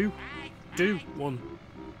 8-bit do one.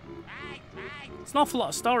 It's an awful lot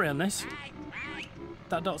of story on this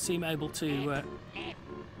that I don't seem able to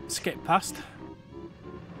skip past.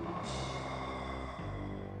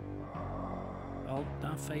 Oh,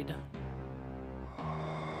 Darth Vader.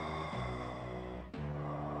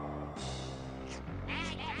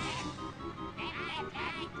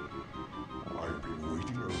 I've been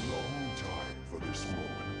waiting a long time for this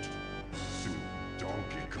moment. Soon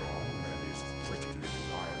Donkey Kong and his pretty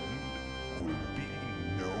little island will be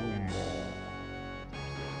no more.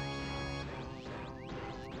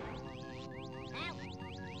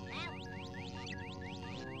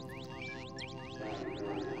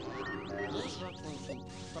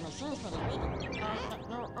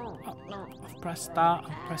 I've pressed start,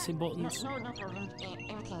 I'm pressing buttons. No problem.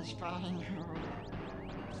 Everything's fine.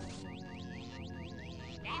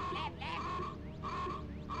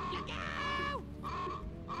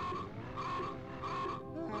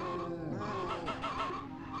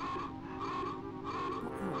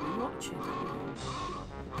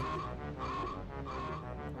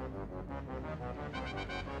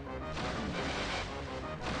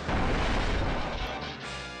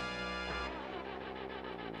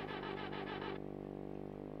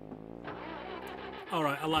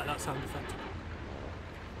 Alright, I like that sound effect.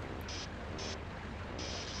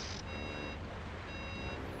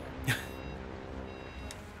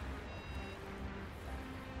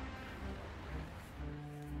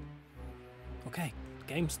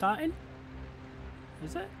 starting?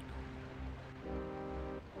 Is it?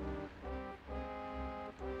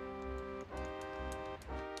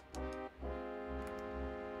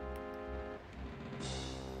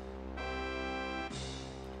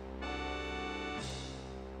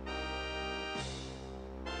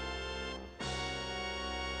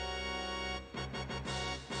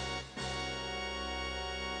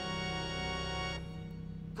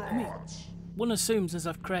 I mean, one assumes as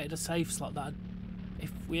I've created a save slot that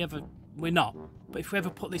if we ever, we're not, but if we ever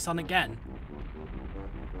put this on again,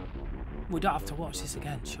 we don't have to watch this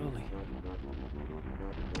again, surely.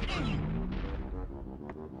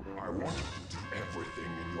 I want you to do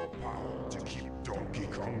everything in your power to keep Donkey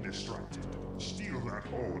Kong distracted. Steal that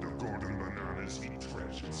hold of golden bananas he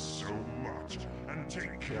treasures so much, and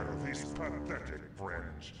take care of his pathetic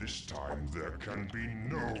friends. This time there can be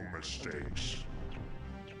no mistakes.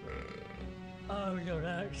 Oh, Your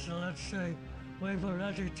Excellency, we've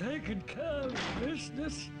already taken care of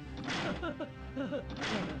business. I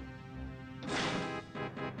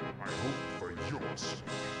hope for your sake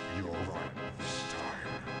you're right this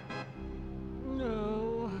time.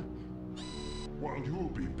 No. While you'll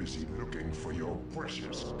be busy looking for your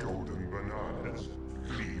precious golden bananas,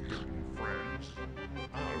 flea-bitten friends,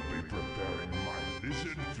 I'll be preparing my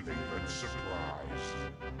lizard-flavored surprise.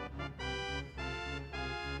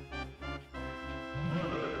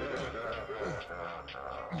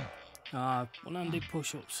 One-handed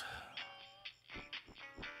push-ups.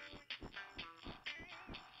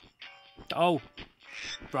 Oh,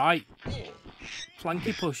 right.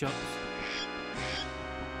 Flanky push-ups.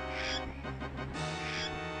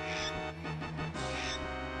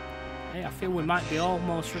 Hey, I feel we might be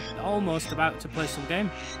almost about to play some game.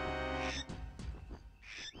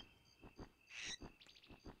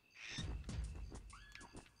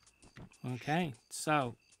 Okay,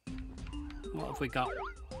 so what have we got?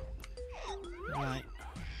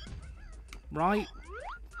 Right.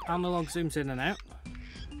 Analog zooms in and out.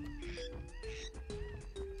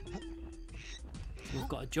 We've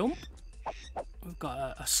got a jump. We've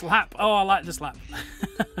got a slap. Oh, I like the slap.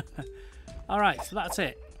 Alright, so that's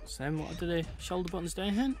it. So then what do the shoulder buttons do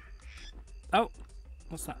anything? Oh,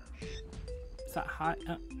 what's that? Is that high?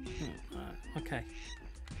 Okay.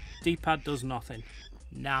 D-pad does nothing.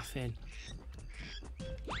 Nothing.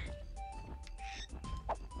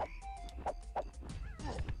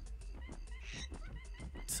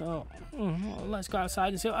 So, let's go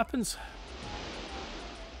outside and see what happens.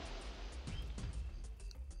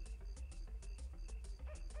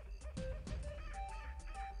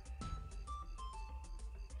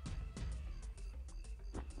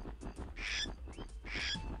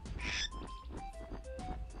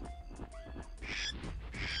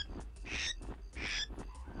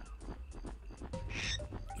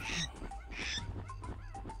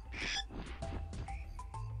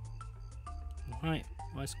 Right,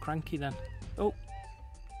 where's Cranky then? Oh!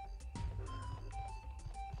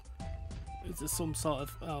 Is there some sort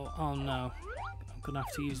of... Oh no. I'm gonna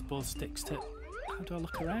have to use both sticks to... How do I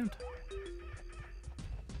look around?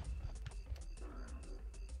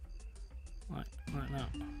 Like that.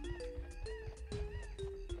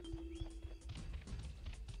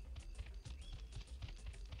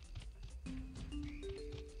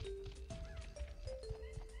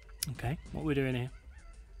 Okay, what are we doing here?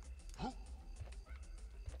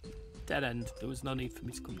 Dead end. There was no need for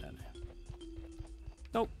me to come down here.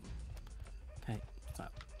 Nope. Okay,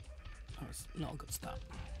 that was not a good start.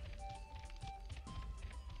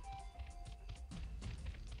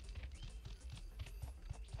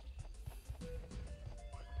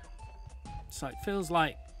 So it feels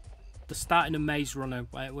like the starting a Maze Runner,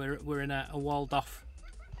 where we're in a walled off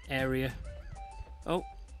area. Oh,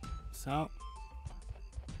 so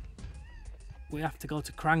we have to go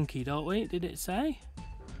to Cranky, don't we? Did it say?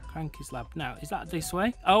 Cranky's lab. Now, is that this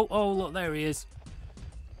way? Oh, look, there he is.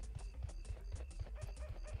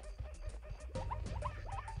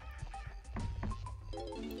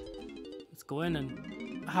 Let's go in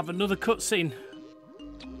and have another cutscene.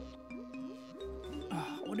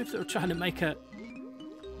 Oh, I wonder if they were trying to make a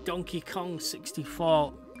Donkey Kong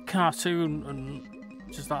 64 cartoon and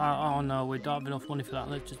just like, oh no, we don't have enough money for that.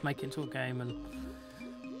 Let's just make it into a game. And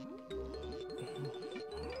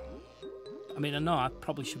I mean, I know I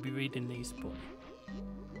probably should be reading these, but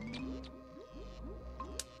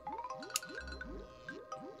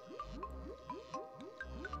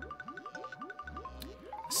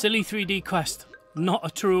silly 3D quest, not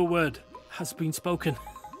a truer word has been spoken.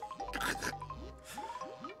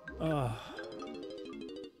 Oh.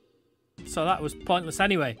 So that was pointless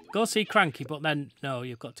anyway. Go see Cranky, but then no,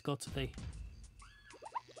 you've got to go to the...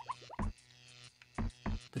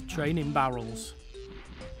 Training barrels.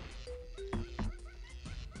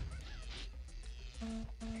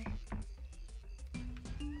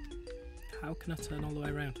 How can I turn all the way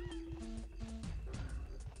around?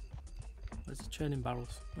 Where's the training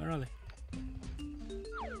barrels? Where are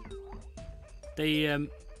they?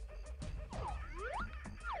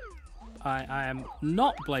 I am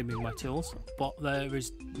not blaming my tools, but there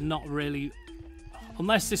is not really,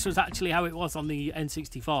 unless this was actually how it was on the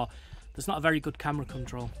N64, there's not a very good camera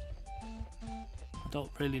control. I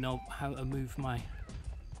don't really know how to move my...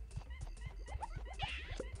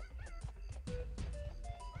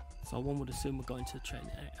 So one would assume we're going to the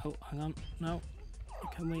training area. Oh, hang on. No.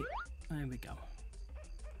 Can we... There we go.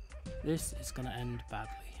 This is going to end badly.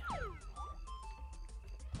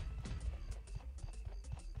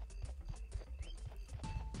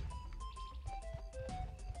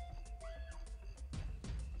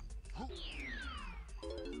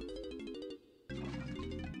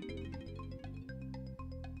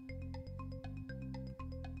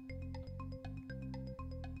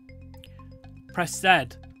 Press Z.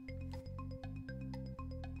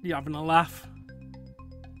 You're having a laugh.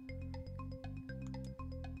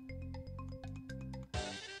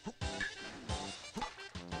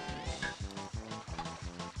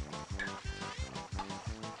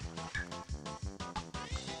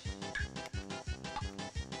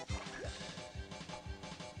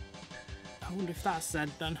 I wonder if that's Z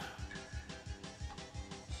then.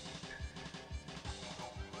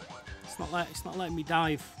 It's not letting me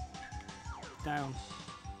dive down.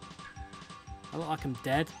 I look like I'm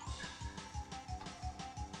dead.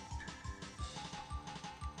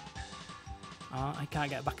 Oh, I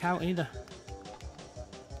can't get back out either.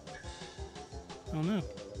 Oh no.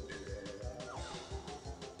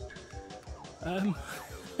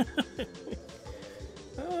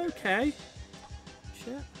 Okay.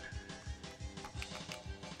 Shit.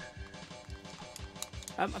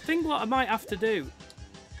 I think what I might have to do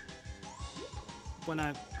when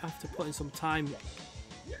I have to put in some time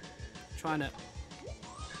trying to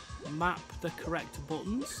map the correct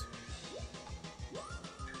buttons.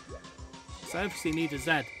 So I obviously need a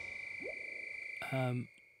Z. And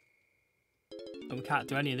we can't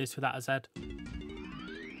do any of this without a Z.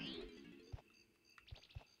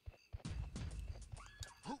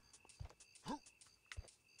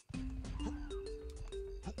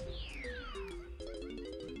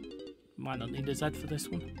 Might not need a Z for this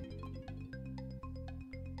one.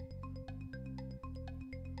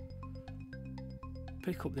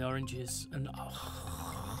 Pick up the oranges and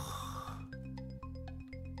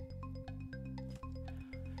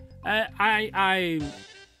I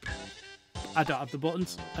don't have the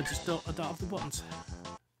buttons. I don't have the buttons.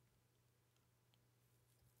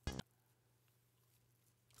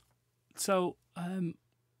 So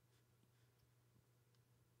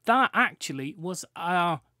that actually was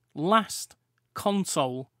our last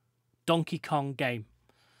console Donkey Kong game.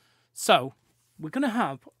 So we're gonna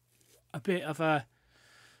have a bit of a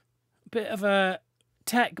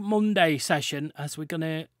Tech Monday session as we're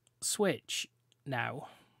gonna switch now.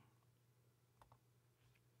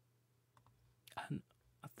 And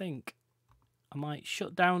I think I might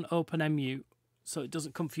shut down OpenMU so it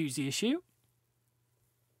doesn't confuse the issue.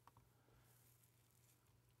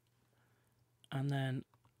 And then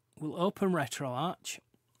we'll open RetroArch.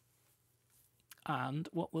 And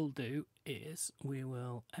what we'll do is we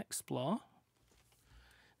will explore.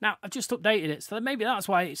 Now, I've just updated it, so maybe that's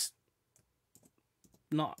why it's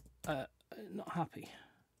not happy.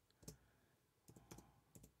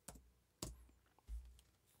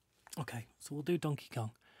 Okay, so we'll do Donkey Kong.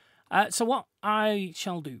 So what I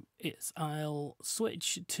shall do is I'll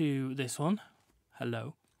switch to this one.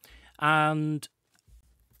 Hello. And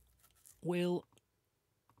we'll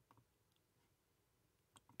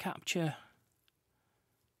capture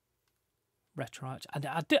RetroArch.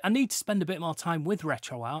 I need to spend a bit more time with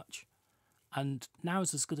RetroArch, and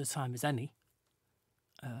now's as good a time as any.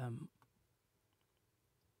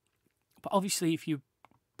 But obviously, if you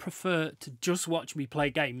prefer to just watch me play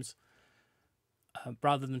games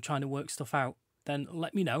rather than trying to work stuff out, then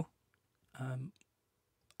let me know. And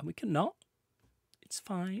we can not. It's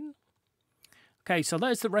fine. Okay, so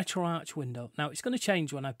there's the RetroArch window. Now, it's going to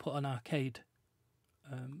change when I put an arcade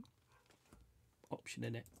option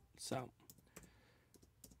in it. So,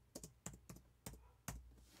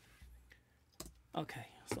 okay,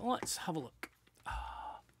 so let's have a look.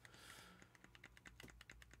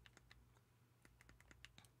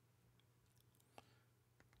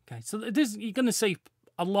 Okay, so this, you're going to see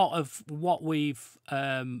a lot of what we've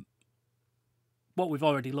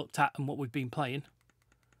already looked at and what we've been playing.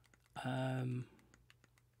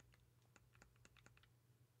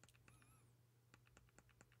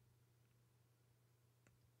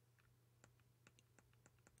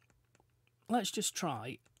 let's just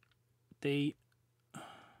try the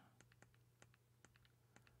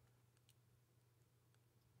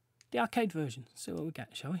arcade version. See what we get,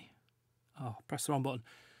 shall we? Oh, press the wrong button.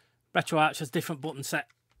 RetroArch has different button set.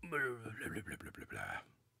 Blah, blah, blah, blah, blah, blah.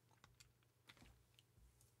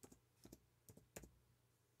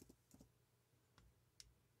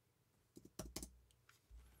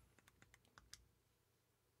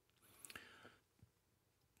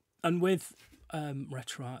 And with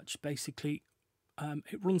RetroArch, basically,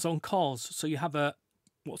 it runs on cores. So you have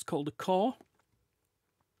what's called a core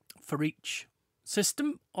for each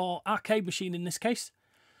system, or arcade machine in this case.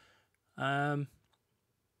 And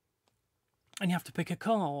you have to pick a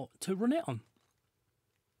core to run it on.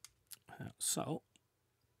 So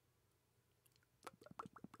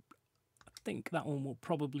I think that one will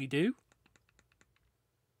probably do.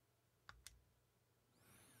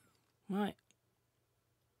 Right.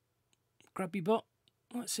 Grab your butt.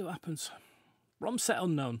 Let's see what happens. ROM set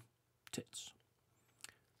unknown. Tits.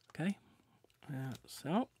 Okay.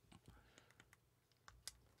 So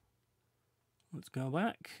let's go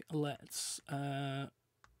back. Let's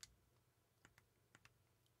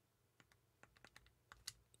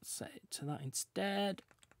set it to that instead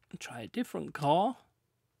and try a different core.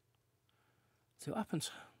 See what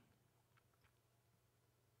happens.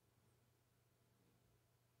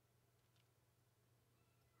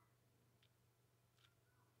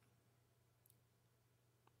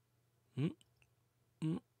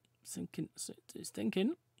 It's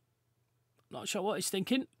thinking. Not sure what it's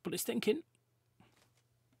thinking, but it's thinking.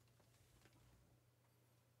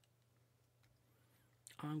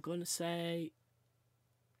 I'm going to say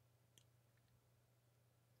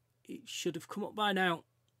it should have come up by now.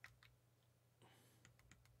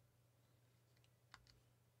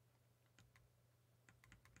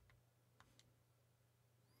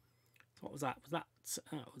 What was that?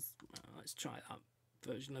 Let's try that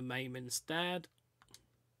version of MAME instead.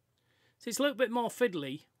 So it's a little bit more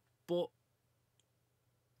fiddly, but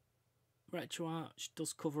RetroArch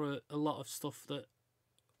does cover a lot of stuff that,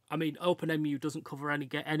 I mean, OpenMU doesn't cover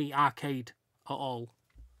any arcade at all.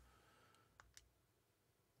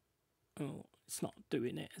 Oh, it's not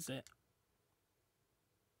doing it, is it?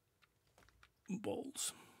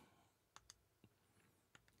 Balls.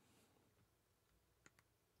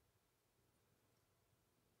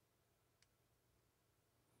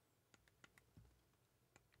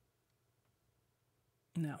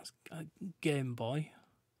 Now it's a Game Boy.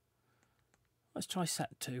 Let's try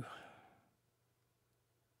set 2.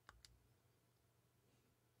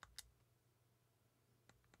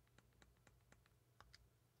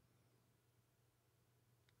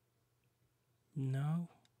 No.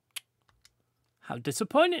 How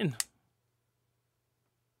disappointing.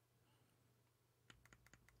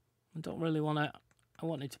 I don't really want to. I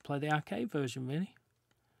wanted to play the arcade version, really.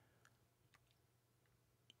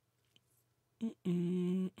 I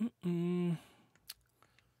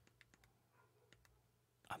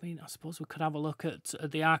mean, I suppose we could have a look at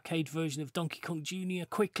the arcade version of Donkey Kong Jr.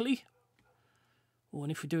 quickly. Oh,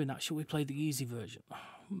 and if we're doing that, should we play the easy version?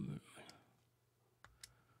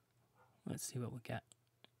 Let's see what we get.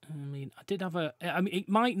 I mean, I did have a... I mean, it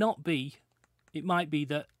might not be. It might be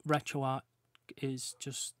that RetroArch is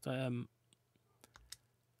just not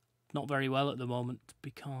very well at the moment,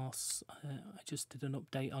 because I just did an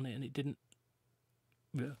update on it and it didn't...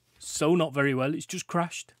 So not very well, it's just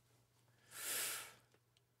crashed.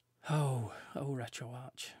 Oh,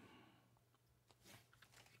 RetroArch.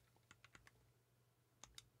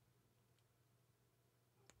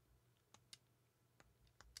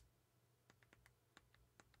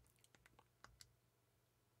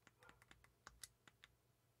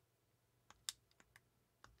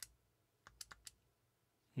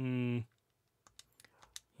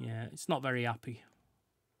 Yeah, it's not very happy.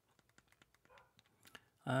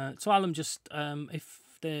 So Alan, just if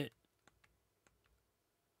the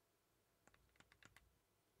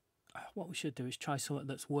what we should do is try something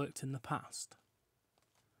that's worked in the past,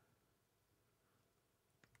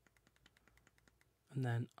 and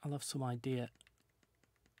then I'll have some idea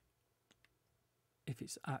if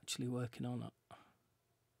it's actually working or not.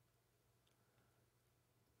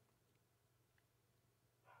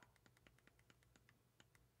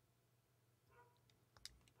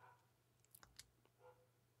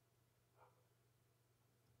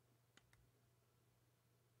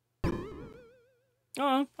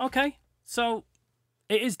 Oh, okay. So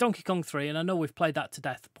it is Donkey Kong 3, and I know we've played that to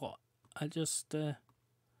death, but I just had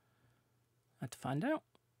to find out.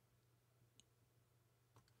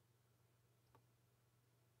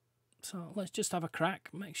 So let's just have a crack,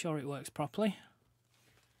 make sure it works properly.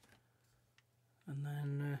 And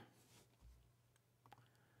then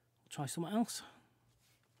try something else.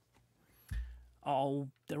 Oh,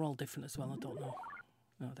 they're all different as well. I don't know.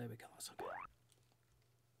 Oh, there we go. That's okay.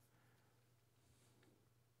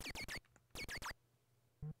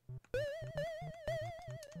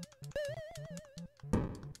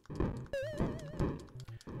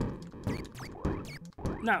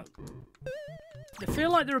 Now, they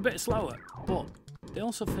feel like they're a bit slower, but they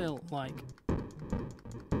also feel like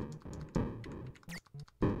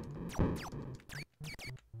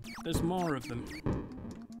there's more of them.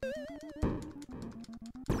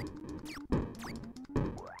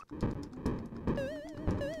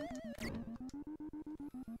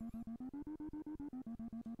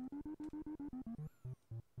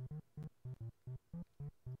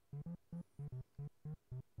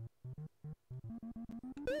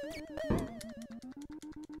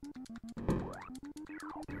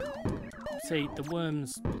 See, the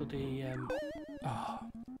worms bloody oh.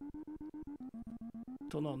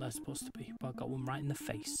 Don't know what they're supposed to be, but I got one right in the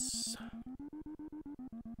face.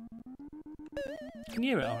 Can you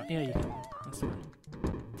hear it alright? Yeah, you can. That's fine.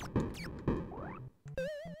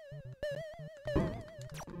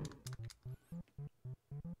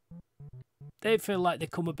 They feel like they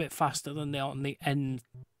come a bit faster than they are on the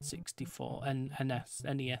N64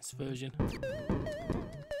 NES version.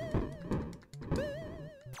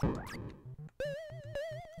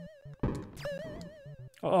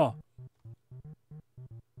 Oh.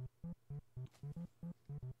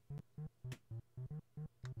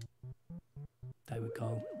 There we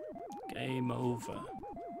go. Game over.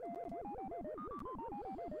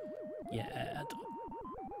 Yeah.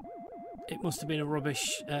 It must have been a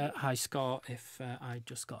rubbish high score if I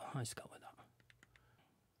just got a high score with that.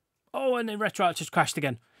 Oh, and then RetroArch just crashed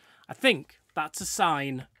again. I think that's a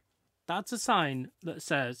sign. That's a sign that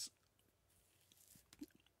says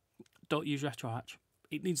don't use RetroArch.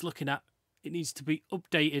 It needs looking at. It needs to be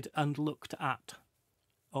updated and looked at.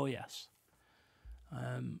 Oh, yes.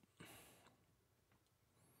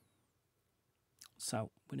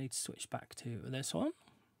 So, we need to switch back to this one.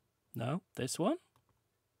 No, this one.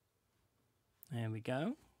 There we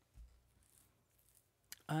go.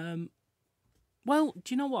 Well,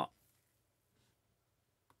 do you know what?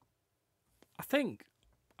 I think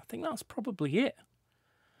that's probably it.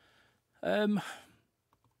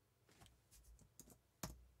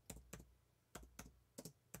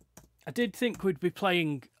 I did think we'd be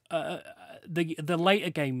playing the later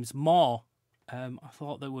games more. I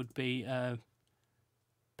thought they would be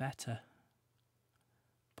better,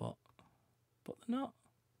 but they're not.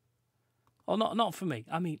 Or not for me.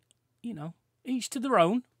 I mean, you know, each to their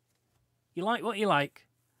own. You like what you like,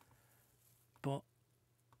 but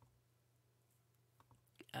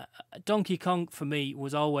Donkey Kong for me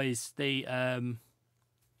was always the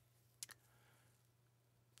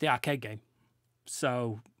arcade game.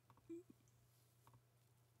 So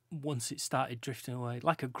once it started drifting away,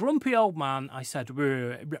 like a grumpy old man, I said,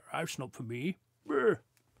 "That's not for me."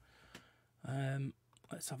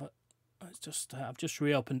 Let's have a. Let's just. I've just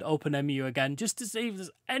reopened OpenMU again just to see if there's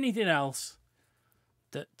anything else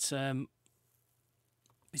that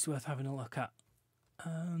is worth having a look at,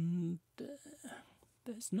 and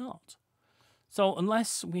there's not. So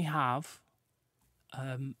unless we have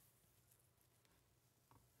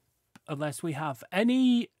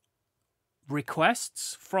any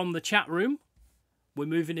requests from the chat room, we're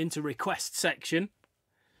moving into request section.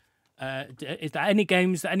 Is there any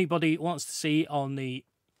games that anybody wants to see on the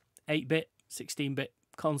 8-bit, 16-bit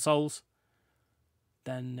consoles?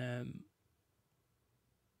 Then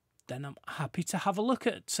I'm happy to have a look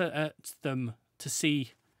at them to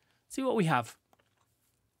see what we have.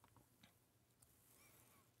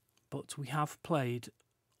 But we have played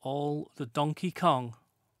all the Donkey Kong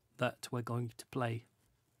that we're going to play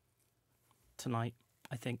tonight,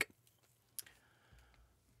 I think.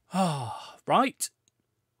 Oh, right.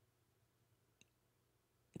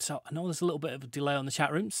 So I know there's a little bit of a delay on the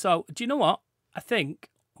chat room. So do you know what? I think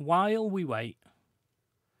while we wait,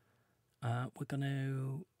 we're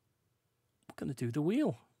gonna do the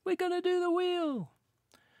wheel. We're gonna do the wheel.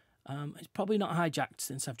 It's probably not hijacked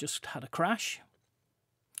since I've just had a crash.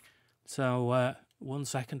 So 1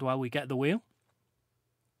 second while we get the wheel.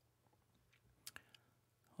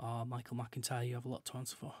 Oh, Michael McIntyre, you have a lot to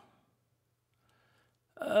answer for.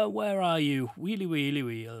 Where are you? Wheelie, wheelie,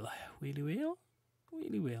 wheel. Wheelie, wheel?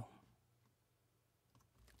 Wheelie, wheel.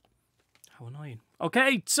 How annoying.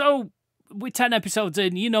 Okay, so we're 10 episodes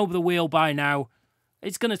in. You know the wheel by now.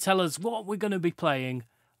 It's going to tell us what we're going to be playing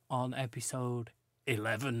on episode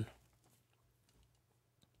 11.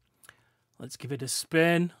 Let's give it a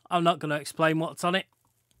spin. I'm not going to explain what's on it.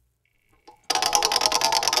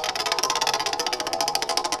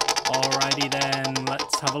 Alrighty then,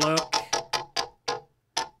 let's have a look.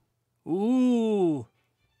 Ooh.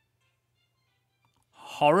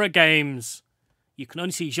 Horror games. You can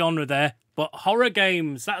only see genre there, but horror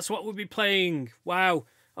games, that's what we'll be playing. Wow.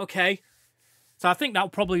 Okay. So I think that'll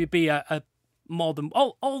probably be a more than...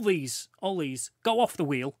 all these go off the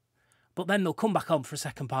wheel, but then they'll come back on for a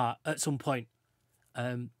second part at some point.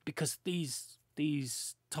 Because these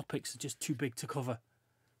topics are just too big to cover.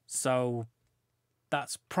 So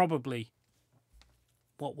that's probably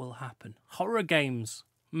what will happen. Horror games.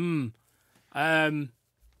 So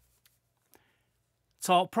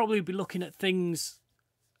I'll probably be looking at things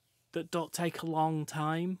that don't take a long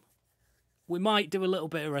time. We might do a little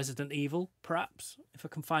bit of Resident Evil, perhaps, if I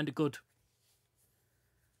can find a good...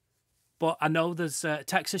 But I know there's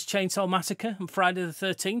Texas Chainsaw Massacre and Friday the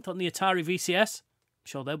 13th on the Atari VCS. I'm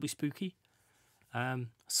sure they'll be spooky.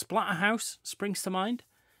 Splatterhouse springs to mind.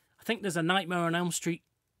 I think there's a Nightmare on Elm Street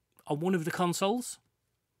on one of the consoles.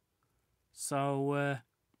 So,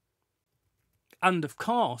 and of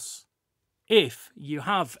course, if you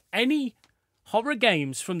have any horror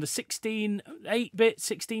games from the 8-bit,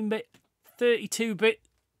 16-bit, 32-bit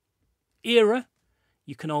era,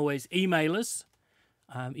 you can always email us.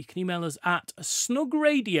 You can email us at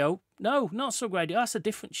Snugradio. No, not Snugradio. That's a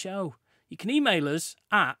different show. You can email us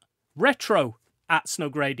at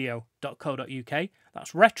retro@snugradio.co.uk.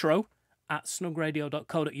 That's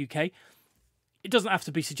retro@snugradio.co.uk. It doesn't have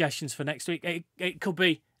to be suggestions for next week. It could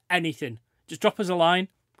be anything. Just drop us a line.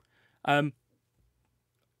 You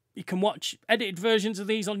can watch edited versions of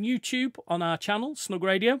these on YouTube on our channel,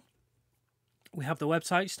 Snugradio. We have the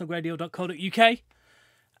website, snugradio.co.uk.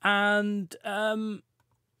 And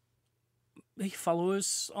follow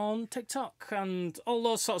us on TikTok and all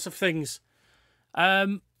those sorts of things.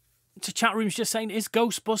 To chat room's just saying, is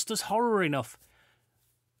Ghostbusters horror enough?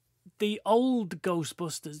 The old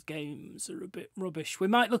Ghostbusters games are a bit rubbish. We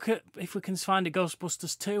might look at if we can find a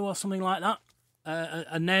Ghostbusters 2 or something like that.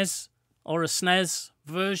 A NES or a SNES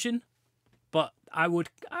version. But I would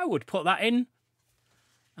put that in.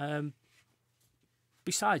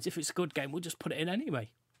 Besides, if it's a good game, we'll just put it in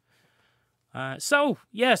anyway. So,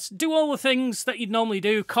 yes, do all the things that you'd normally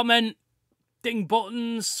do. Comment, ding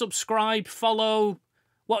buttons, subscribe, follow,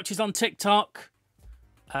 watch us on TikTok.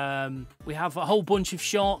 We have a whole bunch of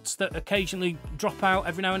shorts that occasionally drop out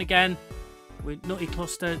every now and again. With Nutty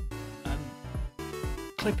Cluster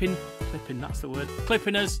clipping, that's the word,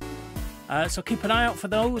 clipping us. So keep an eye out for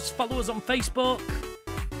those. Follow us on Facebook.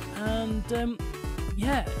 And,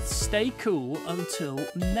 yeah, stay cool until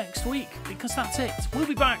next week, because that's it. We'll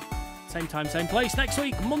be back. Same time, same place next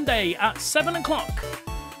week, Monday at 7 o'clock.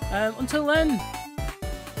 Until then,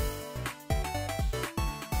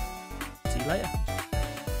 see you later.